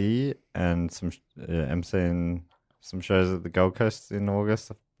Tassie, and some emceeing some shows at the Gold Coast in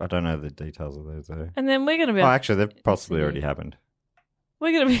August. I don't know the details of those though. And then we're going to be. Oh, actually, they've possibly Sydney. already happened.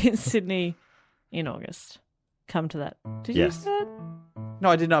 We're going to be in Sydney in August. Come to that. Did you Yes. say that? No,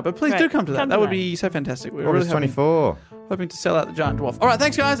 I did not, but please Great. do come to that. Come That to would that. be so fantastic. We're August really 24. hoping to sell out the Giant Dwarf. All right,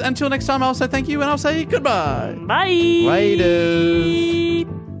 thanks, guys. Until next time, I'll say thank you and I'll say goodbye. Bye.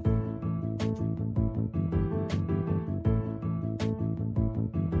 Laters.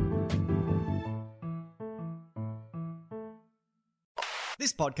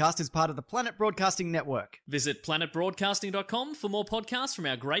 This podcast is part of the Planet Broadcasting Network. Visit planetbroadcasting.com for more podcasts from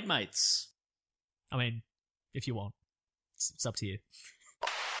our great mates. I mean, if you want. It's up to you.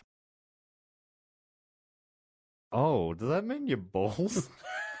 Oh, does that mean your balls?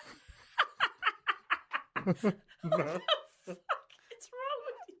 What's wrong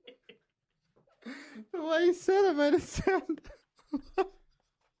with you? The way you said it made it sound. Does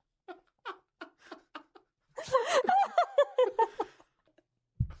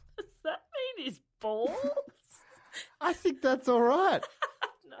that mean his balls? I think that's all right.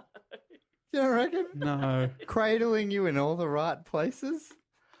 No. You don't reckon? No. Cradling you in all the right places?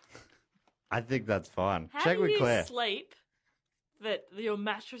 I think that's fine. How Check do with you Claire. sleep that your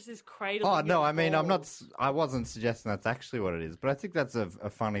mattress is cradling? Oh, no, your I mean, balls? I wasn't suggesting that's actually what it is, but I think that's a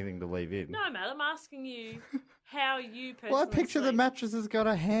funny thing to leave in. No, Matt, I'm asking you how you personally Well, I picture the sleep. mattress has got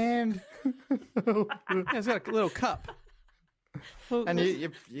a hand. Yeah, it's got a little cup. And you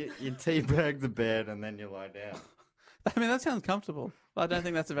teabag the bed and then you lie down. I mean, that sounds comfortable, but I don't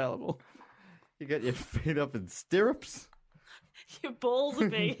think that's available. You got your feet up in stirrups. Your balls are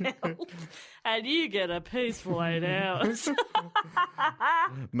being held, and you get a peaceful 8 hours.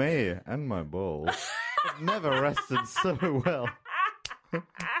 Me and my balls have never rested so well.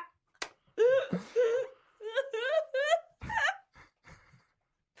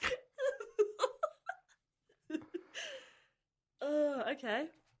 Okay.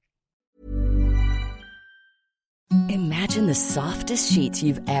 Imagine the softest sheets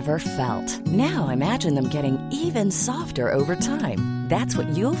you've ever felt. Now imagine them getting even softer over time. That's what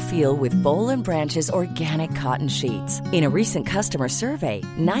you'll feel with Boll & Branch's organic cotton sheets. In a recent customer survey,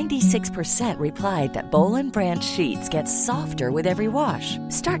 96% replied that Boll & Branch sheets get softer with every wash.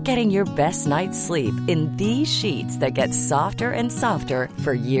 Start getting your best night's sleep in these sheets that get softer and softer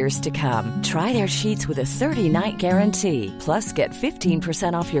for years to come. Try their sheets with a 30-night guarantee. Plus, get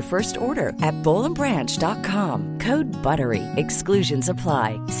 15% off your first order at bollandbranch.com. Code BUTTERY. Exclusions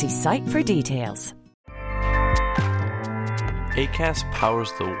apply. See site for details. Acast powers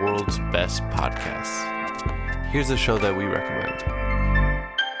the world's best podcasts. Here's a show that we recommend.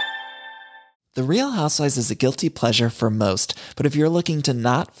 The Real Housewives is a guilty pleasure for most, but if you're looking to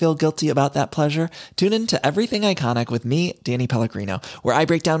not feel guilty about that pleasure, tune in to Everything Iconic with me, Danny Pellegrino, where I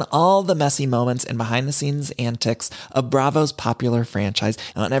break down all the messy moments and behind-the-scenes antics of Bravo's popular franchise.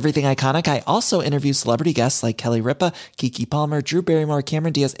 And on Everything Iconic, I also interview celebrity guests like Kelly Ripa, Keke Palmer, Drew Barrymore,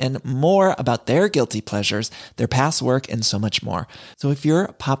 Cameron Diaz, and more about their guilty pleasures, their past work, and so much more. So if you're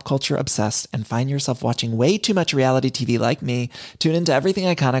pop culture obsessed and find yourself watching way too much reality TV like me, tune in to Everything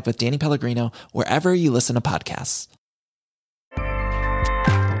Iconic with Danny Pellegrino, wherever you listen to podcasts.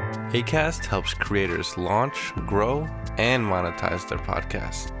 Acast helps creators launch, grow, and monetize their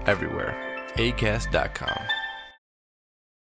podcasts everywhere. Acast.com.